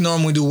the Bucks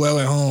normally do well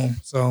at home,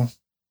 so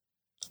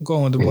I'm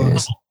going with the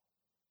Bucks.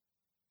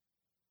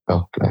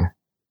 Okay.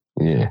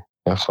 Yeah,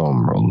 that's how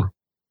I'm rolling.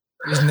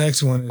 This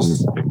next one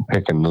is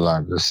picking a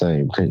lot of the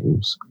same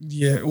teams.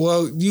 Yeah,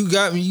 well, you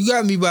got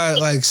me by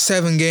like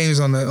 7 games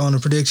on the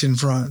prediction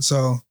front,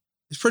 so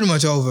it's pretty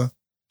much over.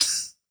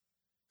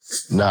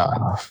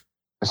 Nah,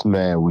 it's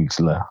mad weeks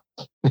left.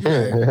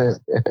 You're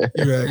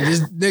right.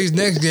 This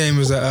next game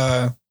is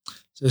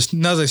just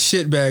another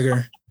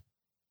shitbagger.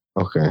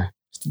 Okay.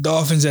 It's the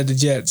Dolphins at the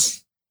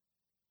Jets.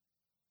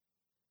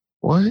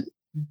 What?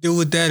 Do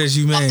with that as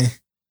you may.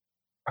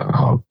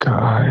 Oh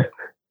God.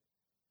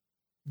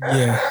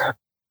 Yeah.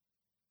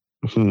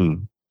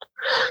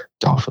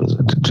 Dolphins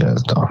at the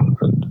Jets. Dolphins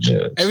at the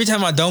Jets. Every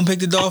time I don't pick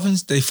the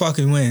Dolphins, they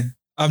fucking win.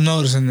 I'm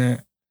noticing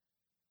that.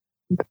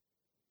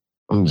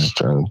 I'm just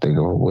trying to think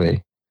of a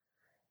way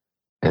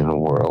in the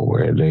world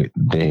where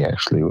they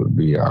actually would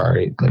be all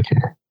right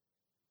looking.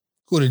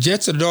 Who, the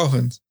Jets or the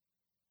Dolphins?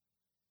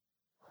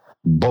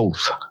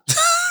 Both.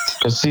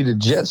 Because, see, the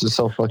Jets are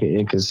so fucking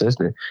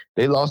inconsistent.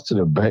 They lost to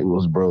the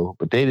Bengals, bro,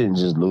 but they didn't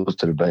just lose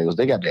to the Bengals.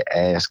 They got their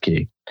ass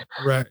kicked.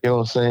 Right. You know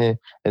what I'm saying?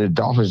 And the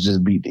Dolphins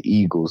just beat the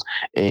Eagles.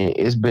 And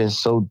it's been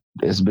so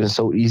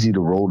easy to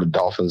roll the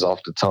Dolphins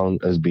off the tongue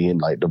as being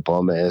like the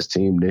bum-ass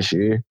team this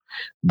year.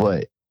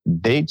 But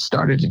they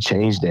started to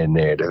change that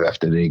narrative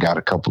after they got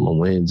a couple of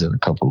wins and a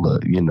couple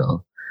of,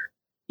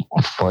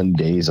 fun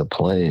days of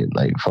playing,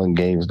 like fun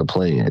games to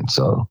play in.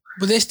 So,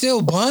 but they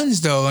still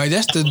buns though. Like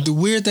that's the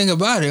weird thing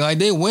about it. Like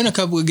they win a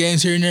couple of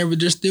games here and there, but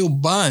they're still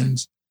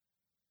buns.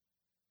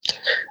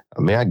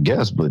 I mean, I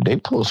guess, but they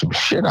pulled some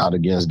shit out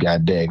against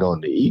goddamn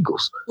on the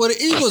Eagles. Well,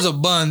 the Eagles are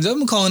buns. I've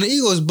been calling the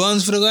Eagles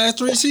buns for the last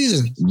 3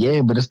 seasons.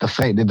 Yeah, but it's the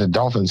fact that the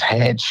Dolphins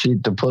had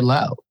shit to pull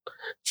out.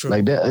 True.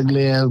 Like that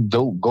ugly ass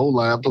dope goal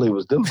line play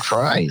was them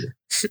trying.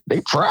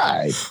 They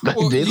tried.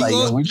 Well, they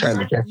like, we trying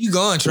to catch. You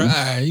gonna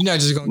try. You're not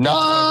just gonna.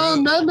 No,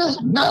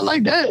 not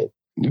like that.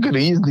 You could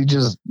have easily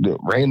just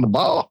ran the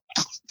ball.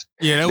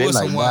 Yeah, that was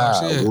some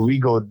wild shit. What we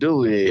gonna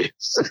do is,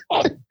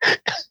 I'm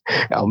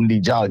gonna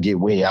need y'all to get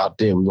way out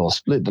there. We're gonna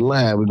split the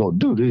line. We're gonna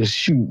do this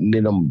shoot, and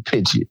then I'm gonna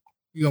pitch it.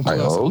 You gonna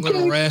pull out some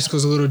Little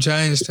Rascals, Little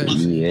Giants type.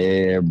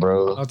 Yeah,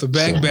 bro. Off the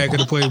back of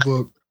the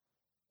playbook.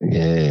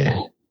 Yeah.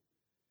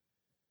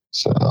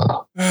 So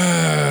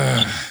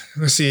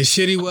let's see, a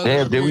shitty weather.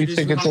 Damn, did we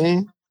pick a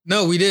team?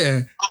 No, we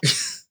didn't.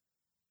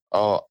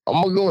 I'm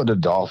gonna go with the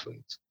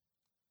Dolphins.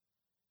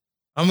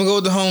 I'm gonna go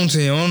with the home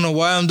team. I don't know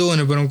why I'm doing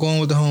it, but I'm going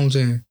with the home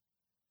team.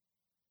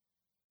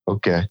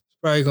 Okay. It's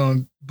probably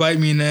gonna bite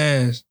me in the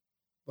ass,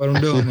 but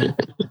I'm doing it.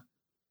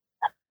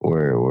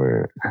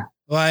 Where?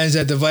 Lions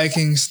at the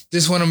Vikings.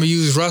 This one I'm gonna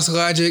use Russ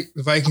logic.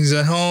 The Vikings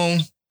at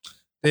home.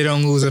 They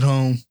don't lose at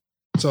home.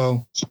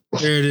 So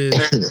there it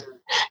is.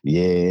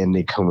 Yeah, and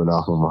they coming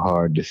off of a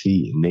hard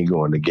defeat, and they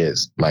going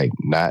against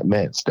not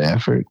Matt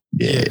Stafford.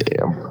 Yeah,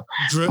 I'm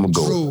gonna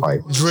go with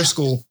Vikings.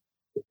 Driscoll.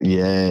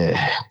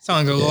 Yeah,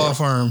 sounds like a law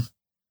firm.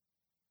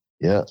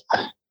 Yeah,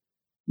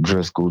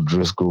 Driscoll,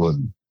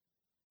 and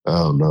I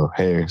don't know,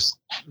 Harris.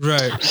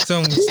 Right,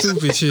 some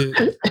stupid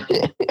shit.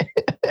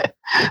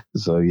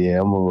 So yeah,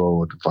 I'm gonna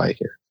roll with the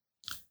Vikings.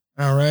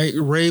 All right,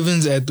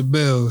 Ravens at the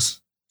Bills.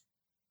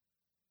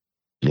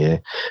 Yeah,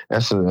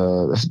 that's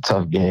a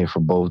tough game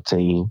for both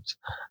teams.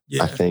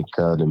 Yeah. I think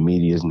the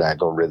media is not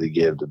going to really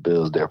give the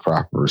Bills their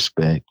proper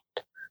respect,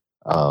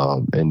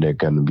 and they're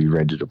going to be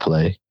ready to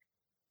play.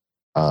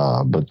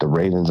 But the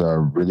Ravens are a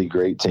really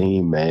great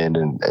team, man,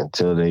 and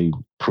until they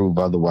prove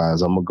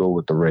otherwise, I'm going to go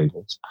with the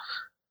Ravens.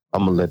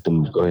 I'm going to let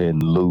them go ahead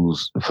and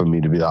lose for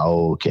me to be like,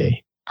 oh,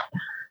 okay.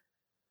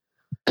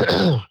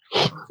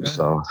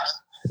 So,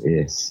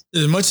 yes.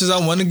 As much as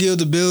I want to give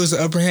the Bills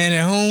the upper hand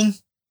at home,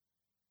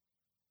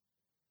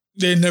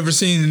 they've never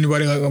seen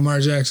anybody like Lamar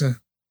Jackson.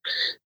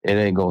 It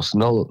ain't gonna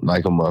snow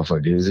like a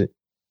motherfucker, is it?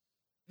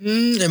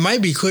 It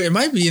might be clear. It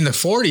might be in the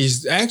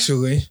 40s,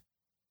 actually.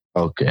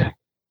 Okay.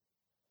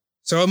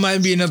 So it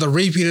might be another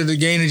repeat of the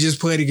game they just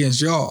played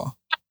against y'all.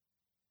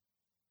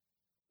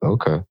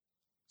 Okay.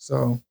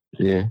 So.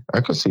 Yeah,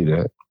 I can see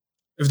that.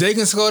 If they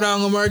can slow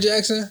down Lamar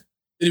Jackson,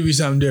 it'll be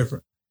something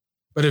different.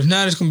 But if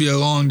not, it's gonna be a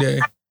long day.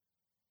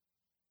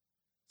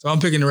 So I'm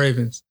picking the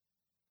Ravens.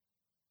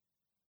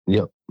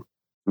 Yep.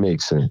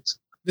 Makes sense.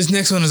 This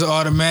next one is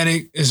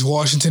automatic. It's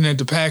Washington at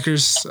the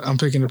Packers. I'm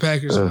picking the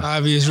Packers for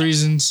obvious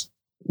reasons.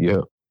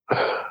 Yep.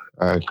 I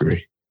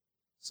agree.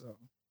 So,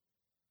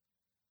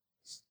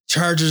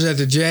 Chargers at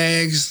the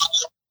Jags.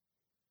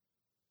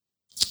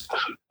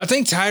 I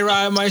think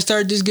Tyrod might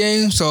start this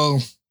game. So,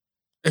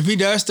 if he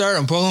does start,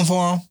 I'm pulling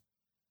for him.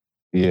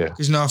 Yeah.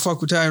 Because, I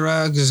fuck with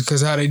Tyrod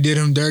because how they did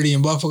him dirty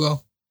in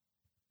Buffalo.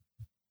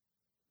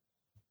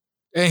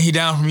 And he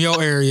down from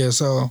your area,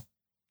 so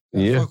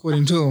I fuck with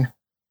him too.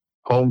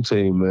 Home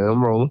team, man.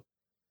 I'm rolling.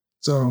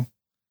 So,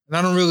 and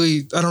I don't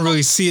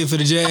really see it for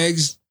the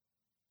Jags.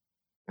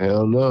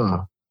 Hell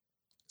no.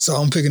 So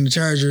I'm picking the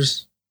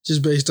Chargers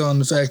just based on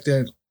the fact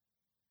that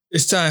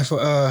it's time for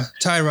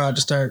Tyrod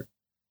to start.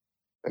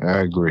 I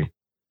agree.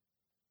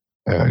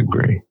 So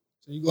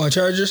you going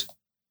Chargers?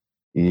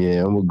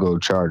 Yeah, I'm gonna go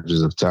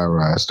Chargers if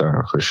Tyrod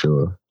starting for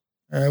sure.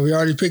 All right, we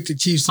already picked the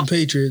Chiefs and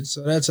Patriots,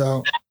 so that's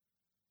out.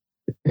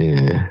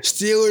 Yeah.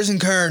 Steelers and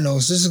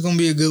Cardinals. This is gonna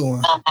be a good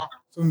one,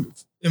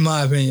 in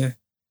my opinion.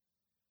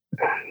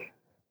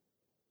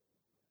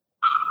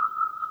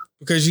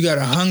 Because you got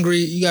a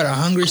hungry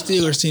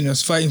Steelers team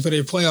that's fighting for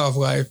their playoff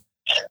life,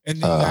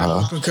 and then you got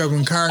an up and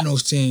coming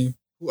Cardinals team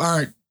who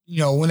aren't,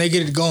 when they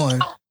get it going,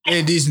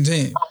 they're a decent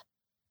team.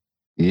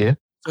 Yeah.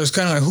 So it's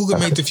kind of like who can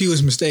make the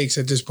fewest mistakes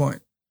at this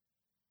point.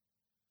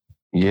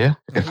 Yeah.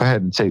 If I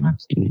had to take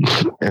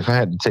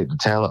the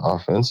talent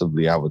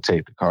offensively, I would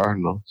take the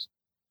Cardinals.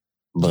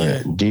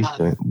 But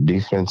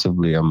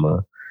defensively,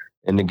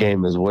 and the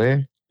game is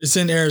where? It's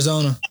in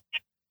Arizona.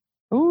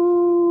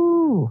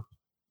 Ooh.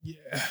 Yeah.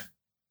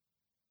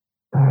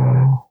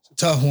 It's a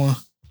tough one.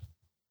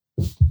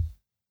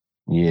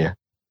 Yeah.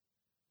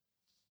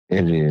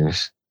 It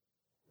is.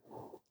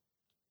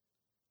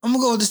 I'm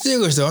gonna go with the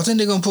Steelers though. I think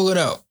they're gonna pull it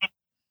out.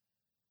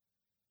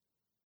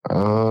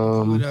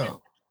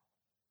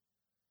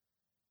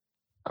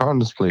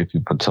 Cardinals play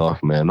people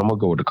tough, man. I'm gonna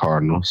go with the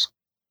Cardinals.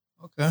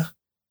 Okay.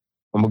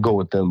 I'm gonna go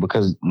with them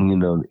because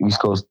the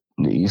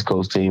East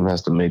Coast team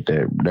has to make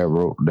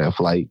that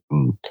flight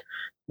and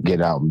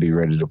get out and be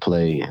ready to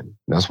play. And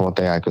that's one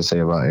thing I can say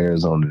about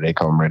Arizona. They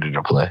come ready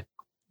to play.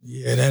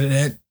 Yeah,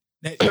 that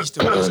East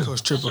to West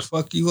Coast trip will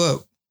fuck you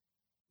up.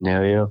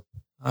 Yeah.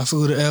 I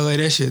flew to LA.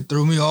 That shit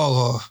threw me all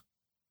off.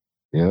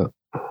 Yeah.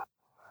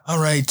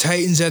 All right,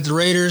 Titans at the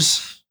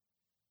Raiders.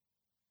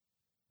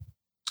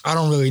 I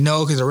don't really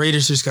know because the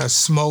Raiders just got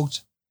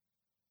smoked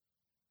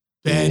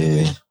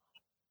badly. Yeah.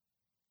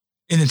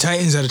 And the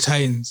Titans are the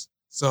Titans.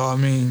 So, I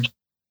mean,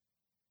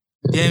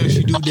 damn if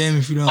you do, damn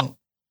if you don't.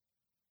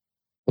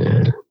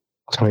 Yeah.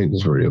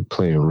 Titans were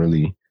playing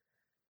really,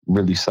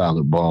 really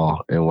solid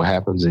ball. And what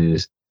happens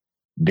is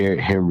Derrick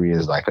Henry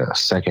is like a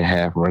second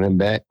half running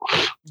back.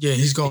 Yeah,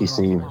 he's going. He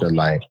seems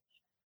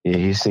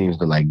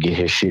to get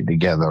his shit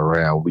together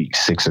around week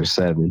 6 or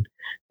 7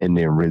 and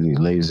then really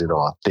lays it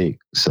on thick.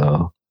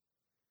 So,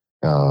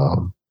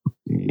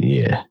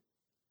 yeah.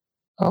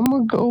 I'm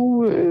gonna go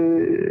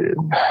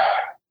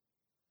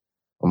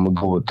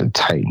with the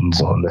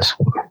Titans on this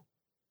one.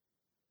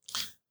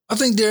 I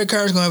think Derek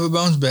Carr's gonna have a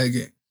bounce back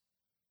game.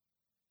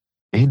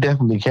 He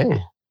definitely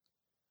can.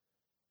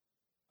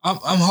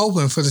 I'm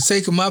hoping for the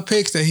sake of my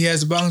picks that he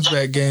has a bounce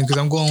back game because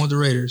I'm going with the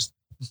Raiders.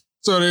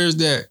 So there's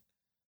that.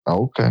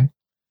 Okay.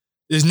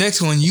 This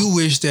next one, you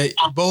wish that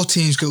both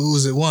teams could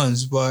lose at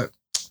once, but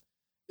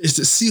it's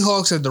the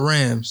Seahawks at the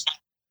Rams.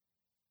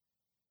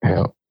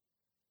 Yeah.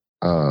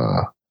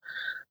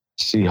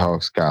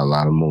 Seahawks got a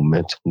lot of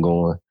momentum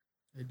going.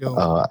 They do.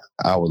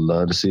 I would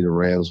love to see the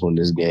Rams win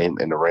this game,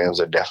 and the Rams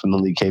are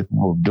definitely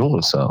capable of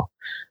doing so.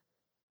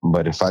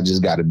 But if I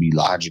just got to be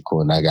logical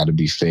and I got to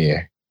be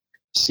fair,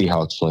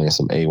 Seahawks playing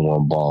some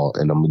A1 ball,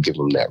 and I'm going to give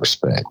them that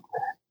respect.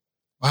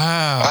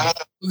 Wow.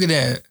 Look at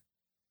that.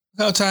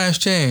 Look how times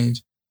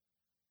change.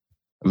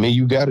 I mean,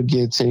 you got to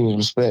give teams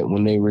respect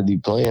when they really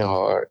playing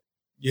hard.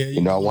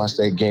 Yeah. I watched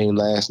that game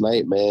last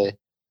night, man.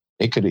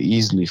 They could have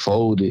easily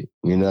folded,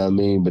 you know what I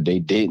mean? But they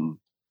didn't.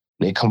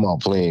 They come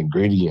out playing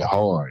gritty and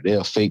hard.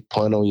 They'll fake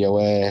punt on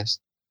your ass.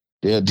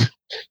 They'll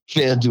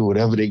do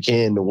whatever they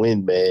can to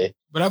win, man.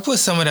 But I put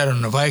some of that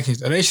on the Vikings.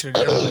 They should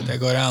have never let that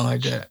go down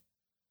like that.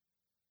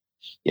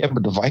 Yeah,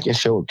 but the Vikings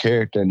showed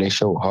character and they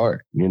showed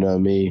heart. You know what I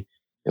mean?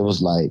 It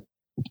was like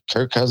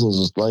Kirk Cousins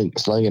was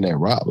slinging that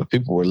rock, but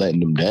people were letting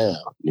them down.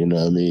 You know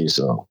what I mean?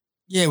 So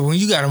yeah, when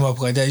you got him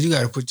up like that, you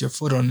got to put your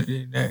foot on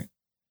the neck.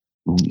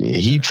 Yeah,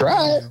 he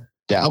tried.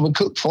 Dalvin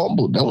Cook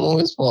fumbled. That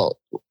wasn't his fault.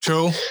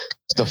 True.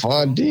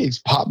 Stephon Diggs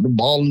popped the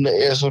ball in the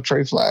air so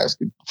Trey Flowers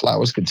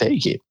could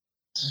take it.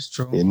 That's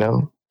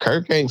true.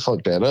 Kirk ain't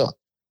fucked that up.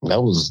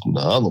 That was the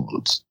other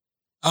ones.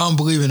 I don't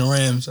believe in the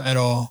Rams at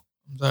all.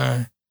 I'm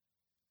sorry.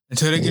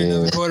 Until they get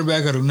another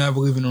quarterback, I do not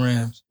believe in the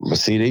Rams. But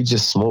see, they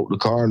just smoked the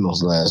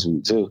Cardinals last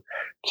week, too.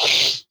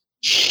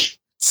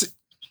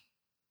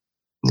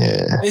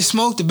 Yeah. They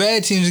smoked the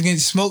bad teams and get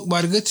smoked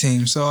by the good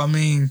teams. So, I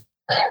mean.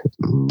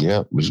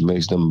 Yep, which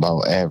makes them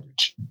about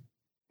average,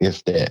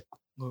 if that.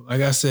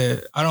 Like I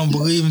said, I don't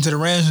believe into the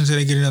Rams until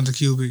they get another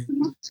QB.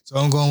 So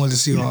I'm going with the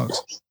Seahawks.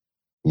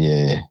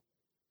 Yeah.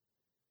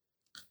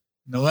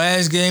 The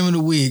last game of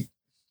the week,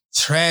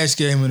 trash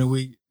game of the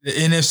week, the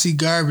NFC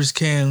garbage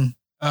can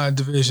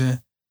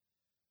division.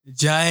 The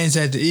Giants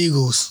at the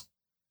Eagles.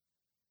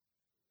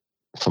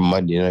 For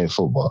Monday Night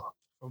Football.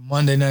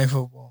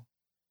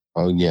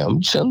 Oh, yeah.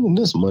 I'm chilling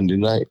this Monday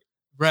night.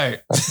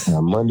 Right.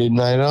 Monday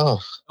night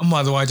off. I'm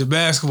about to watch a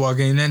basketball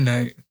game that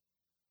night.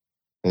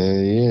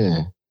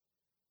 Yeah.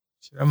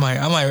 I might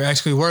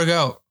actually work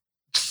out.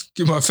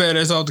 Get my fat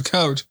ass off the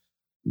couch.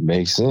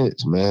 Makes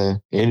sense,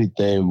 man.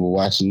 Anything but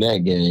watching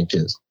that game,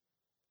 because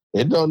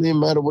it don't even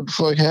matter what the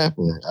fuck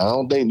happened. I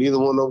don't think neither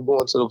one of them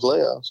going to the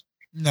playoffs.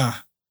 Nah.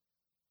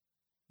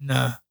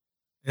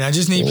 And I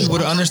just need people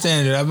to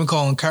understand that I've been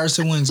calling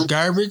Carson Wentz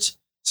garbage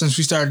since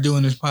we started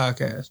doing this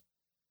podcast.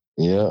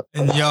 Yeah.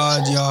 And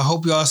y'all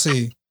hope y'all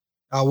see.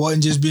 I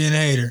wasn't just being a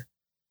hater.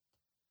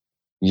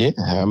 Yeah,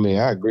 I mean,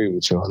 I agree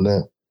with you on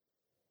that.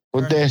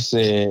 With that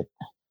said,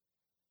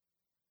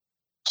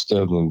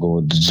 still gonna go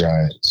with the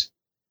Giants.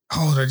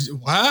 Oh,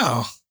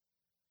 wow.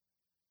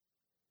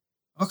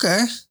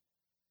 Okay.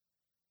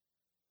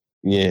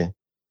 Yeah.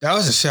 That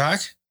was a shock.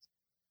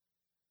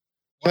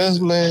 Because,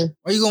 man.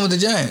 Why are you going with the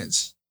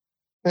Giants?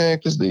 Man,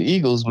 because the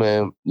Eagles,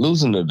 man,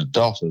 losing to the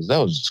Dolphins, that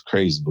was just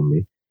crazy to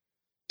me.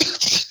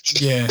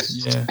 Yeah.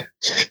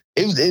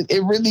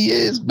 It really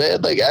is,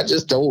 man. Like, I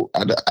just don't,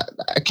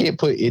 I can't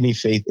put any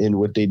faith in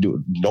what they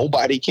do.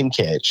 Nobody can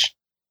catch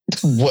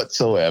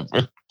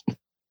whatsoever.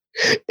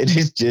 It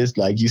is just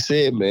like you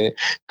said, man.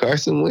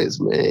 Carson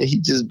Wentz, man, he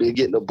just been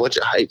getting a bunch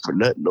of hype for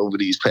nothing over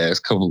these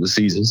past couple of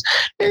seasons.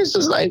 And it's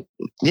just like,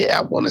 yeah,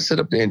 I want to sit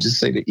up there and just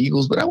say the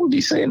Eagles, but I would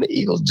be saying the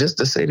Eagles just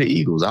to say the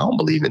Eagles. I don't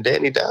believe in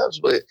Danny Dimes,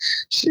 but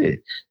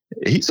shit,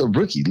 he's a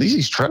rookie. At least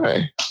he's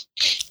trying.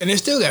 And they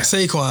still got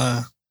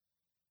Saquon.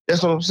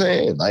 That's what I'm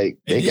saying. Like,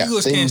 the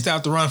Eagles can't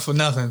stop the run for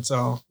nothing.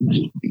 So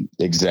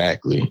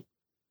exactly.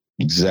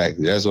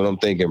 That's what I'm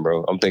thinking,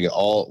 bro. I'm thinking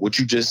all what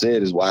you just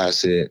said is why I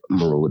said I'm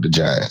gonna roll with the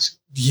Giants.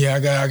 Yeah, I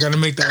got to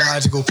make the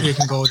logical pick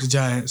and go with the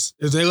Giants.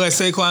 If they let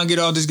Saquon get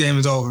all this game,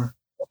 it's over.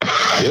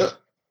 Yep.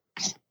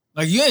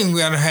 Like, you ain't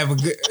got to have a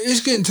good...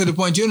 It's getting to the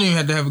point you don't even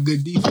have to have a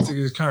good defense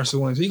against Carson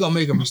Wentz. He going to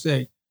make a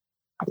mistake.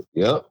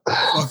 Yep.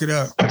 Fuck it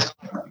up.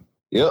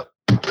 Yep.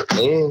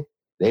 And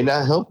they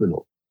not helping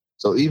him.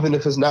 So even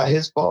if it's not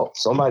his fault,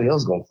 somebody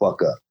else going to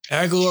fuck up.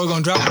 Aguilar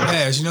going to drop a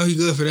pass. You know he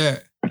good for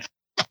that.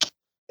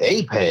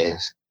 A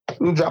pass. He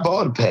going to drop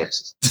all the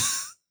passes.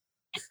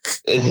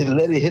 And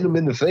let it hit him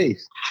in the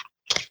face.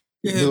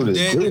 Yeah,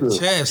 dead in the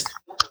chest.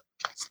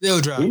 Still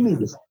drop. He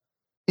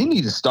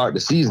need to start the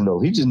season, though.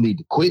 He just need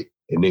to quit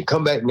and then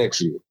come back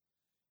next year.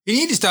 He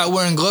need to start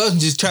wearing gloves and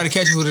just try to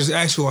catch him with his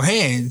actual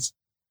hands.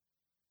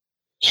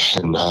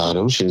 Nah,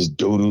 them shit's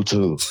doo-doo,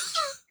 too.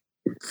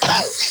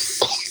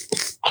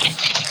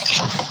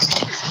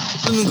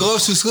 Them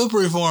gloves too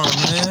slippery for him,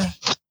 man.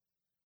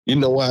 You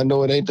know why I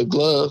know it ain't the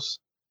gloves?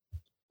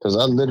 Because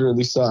I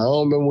literally saw, I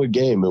don't remember what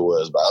game it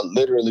was, but I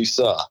literally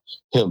saw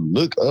him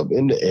look up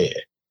in the air,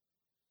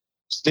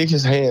 stick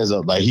his hands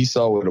up like he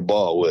saw where the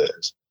ball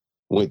was,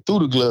 went through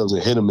the gloves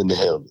and hit him in the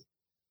helmet.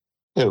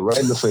 Hit him right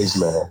in the face,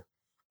 man.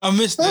 I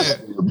missed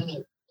that.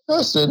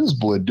 I said, this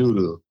boy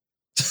doo-doo.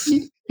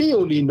 He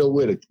don't even know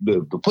where to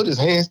put his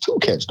hands to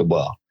catch the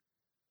ball.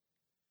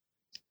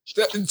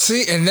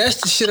 See, and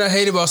that's the shit I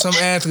hate about some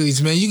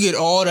athletes, man. You get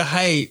all the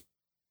height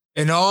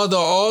and all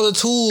the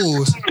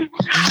tools, and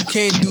you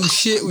can't do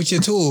shit with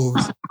your tools.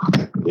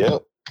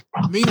 Yep.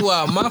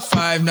 Meanwhile, my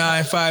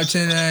 5'9",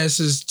 5'10" ass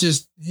is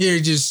just here,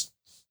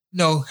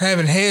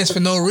 having hands for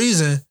no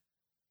reason.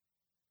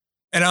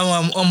 And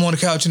I'm on the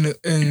couch and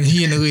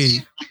he in the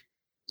league.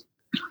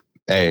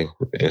 Hey,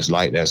 it's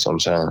like that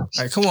sometimes.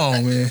 Like, come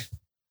on, man.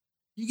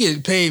 You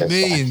get paid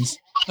millions.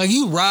 Like,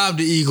 you robbed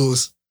the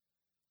Eagles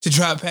to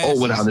drop passes.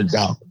 Oh, without a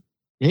doubt.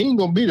 He ain't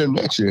gonna be there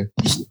next year.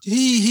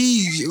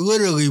 He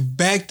literally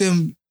backed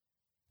them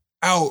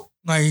out.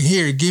 Like,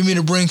 here, give me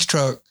the Brinks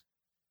truck.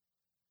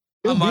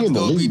 He'll I'm about to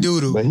go be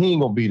doo-doo. But he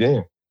ain't gonna be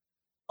there.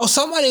 Oh,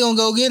 somebody gonna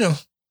go get him.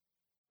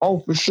 Oh,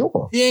 for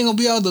sure. He ain't gonna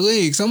be out the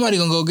league. Somebody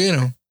gonna go get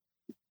him.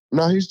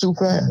 No, he's too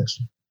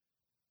fast.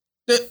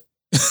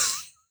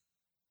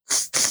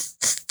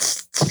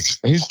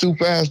 He's too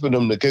fast for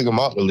them to kick him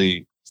out the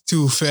league.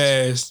 Too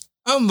fast.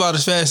 I'm about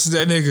as fast as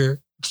that nigga.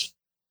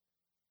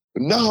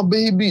 Nah,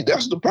 baby,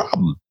 that's the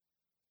problem.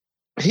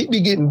 He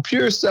be getting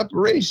pure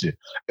separation.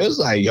 It's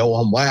like, yo,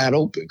 I'm wide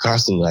open.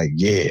 Carson like,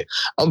 yeah,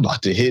 I'm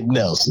about to hit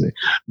Nelson.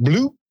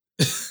 Bloop.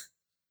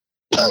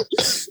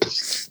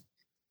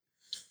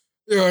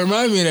 It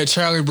remind me of that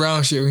Charlie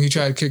Brown shit when he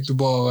tried to kick the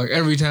ball, like,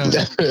 every time.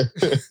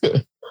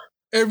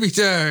 Every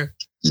time.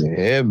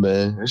 Yeah,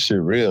 man. That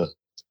shit real.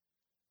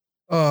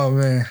 Oh,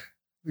 man.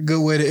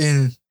 Good way to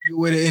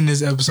end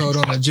this episode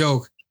on a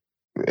joke.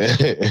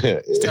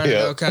 Started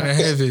out kind of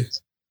heavy.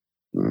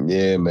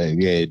 Yeah, man.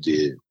 Yeah, it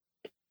did.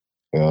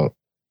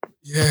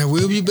 Yeah,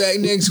 we'll be back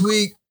next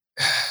week.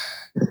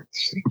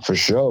 For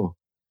sure.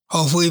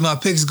 Hopefully my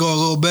picks go a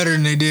little better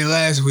than they did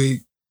last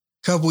week.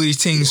 A couple of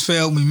these teams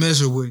failed me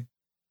miserably.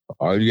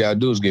 All you gotta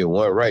do is get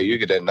one right. You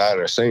get that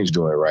Niners Saints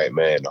joint right,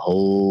 man. The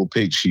whole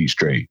pick sheet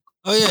straight.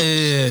 Oh,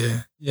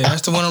 yeah. Yeah,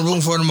 that's the one I'm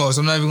rooting for the most.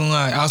 I'm not even gonna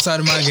lie. Outside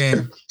of my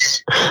game.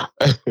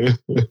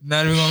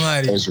 Not even gonna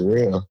lie to you. That's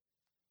real.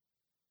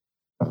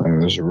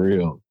 That's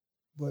real.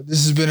 But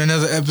this has been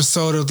another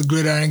episode of the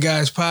Gridiron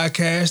Guys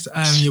podcast.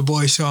 I'm your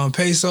boy, Sean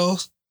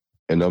Pesos.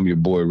 And I'm your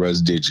boy,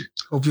 Russ Digit.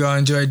 Hope y'all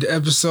enjoyed the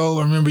episode.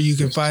 Remember, you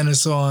can find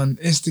us on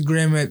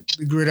Instagram at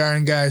the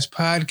Gridiron Guys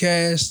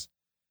podcast.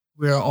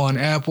 We are on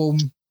Apple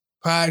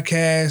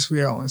Podcasts.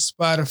 We are on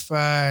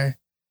Spotify.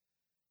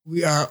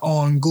 We are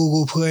on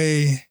Google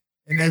Play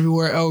and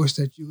everywhere else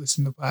that you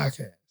listen to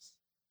podcasts.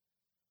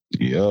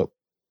 Yep.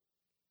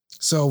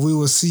 So we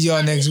will see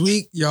y'all next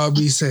week. Y'all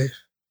be safe.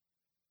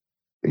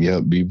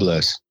 Yep. Be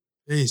blessed.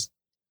 Peace.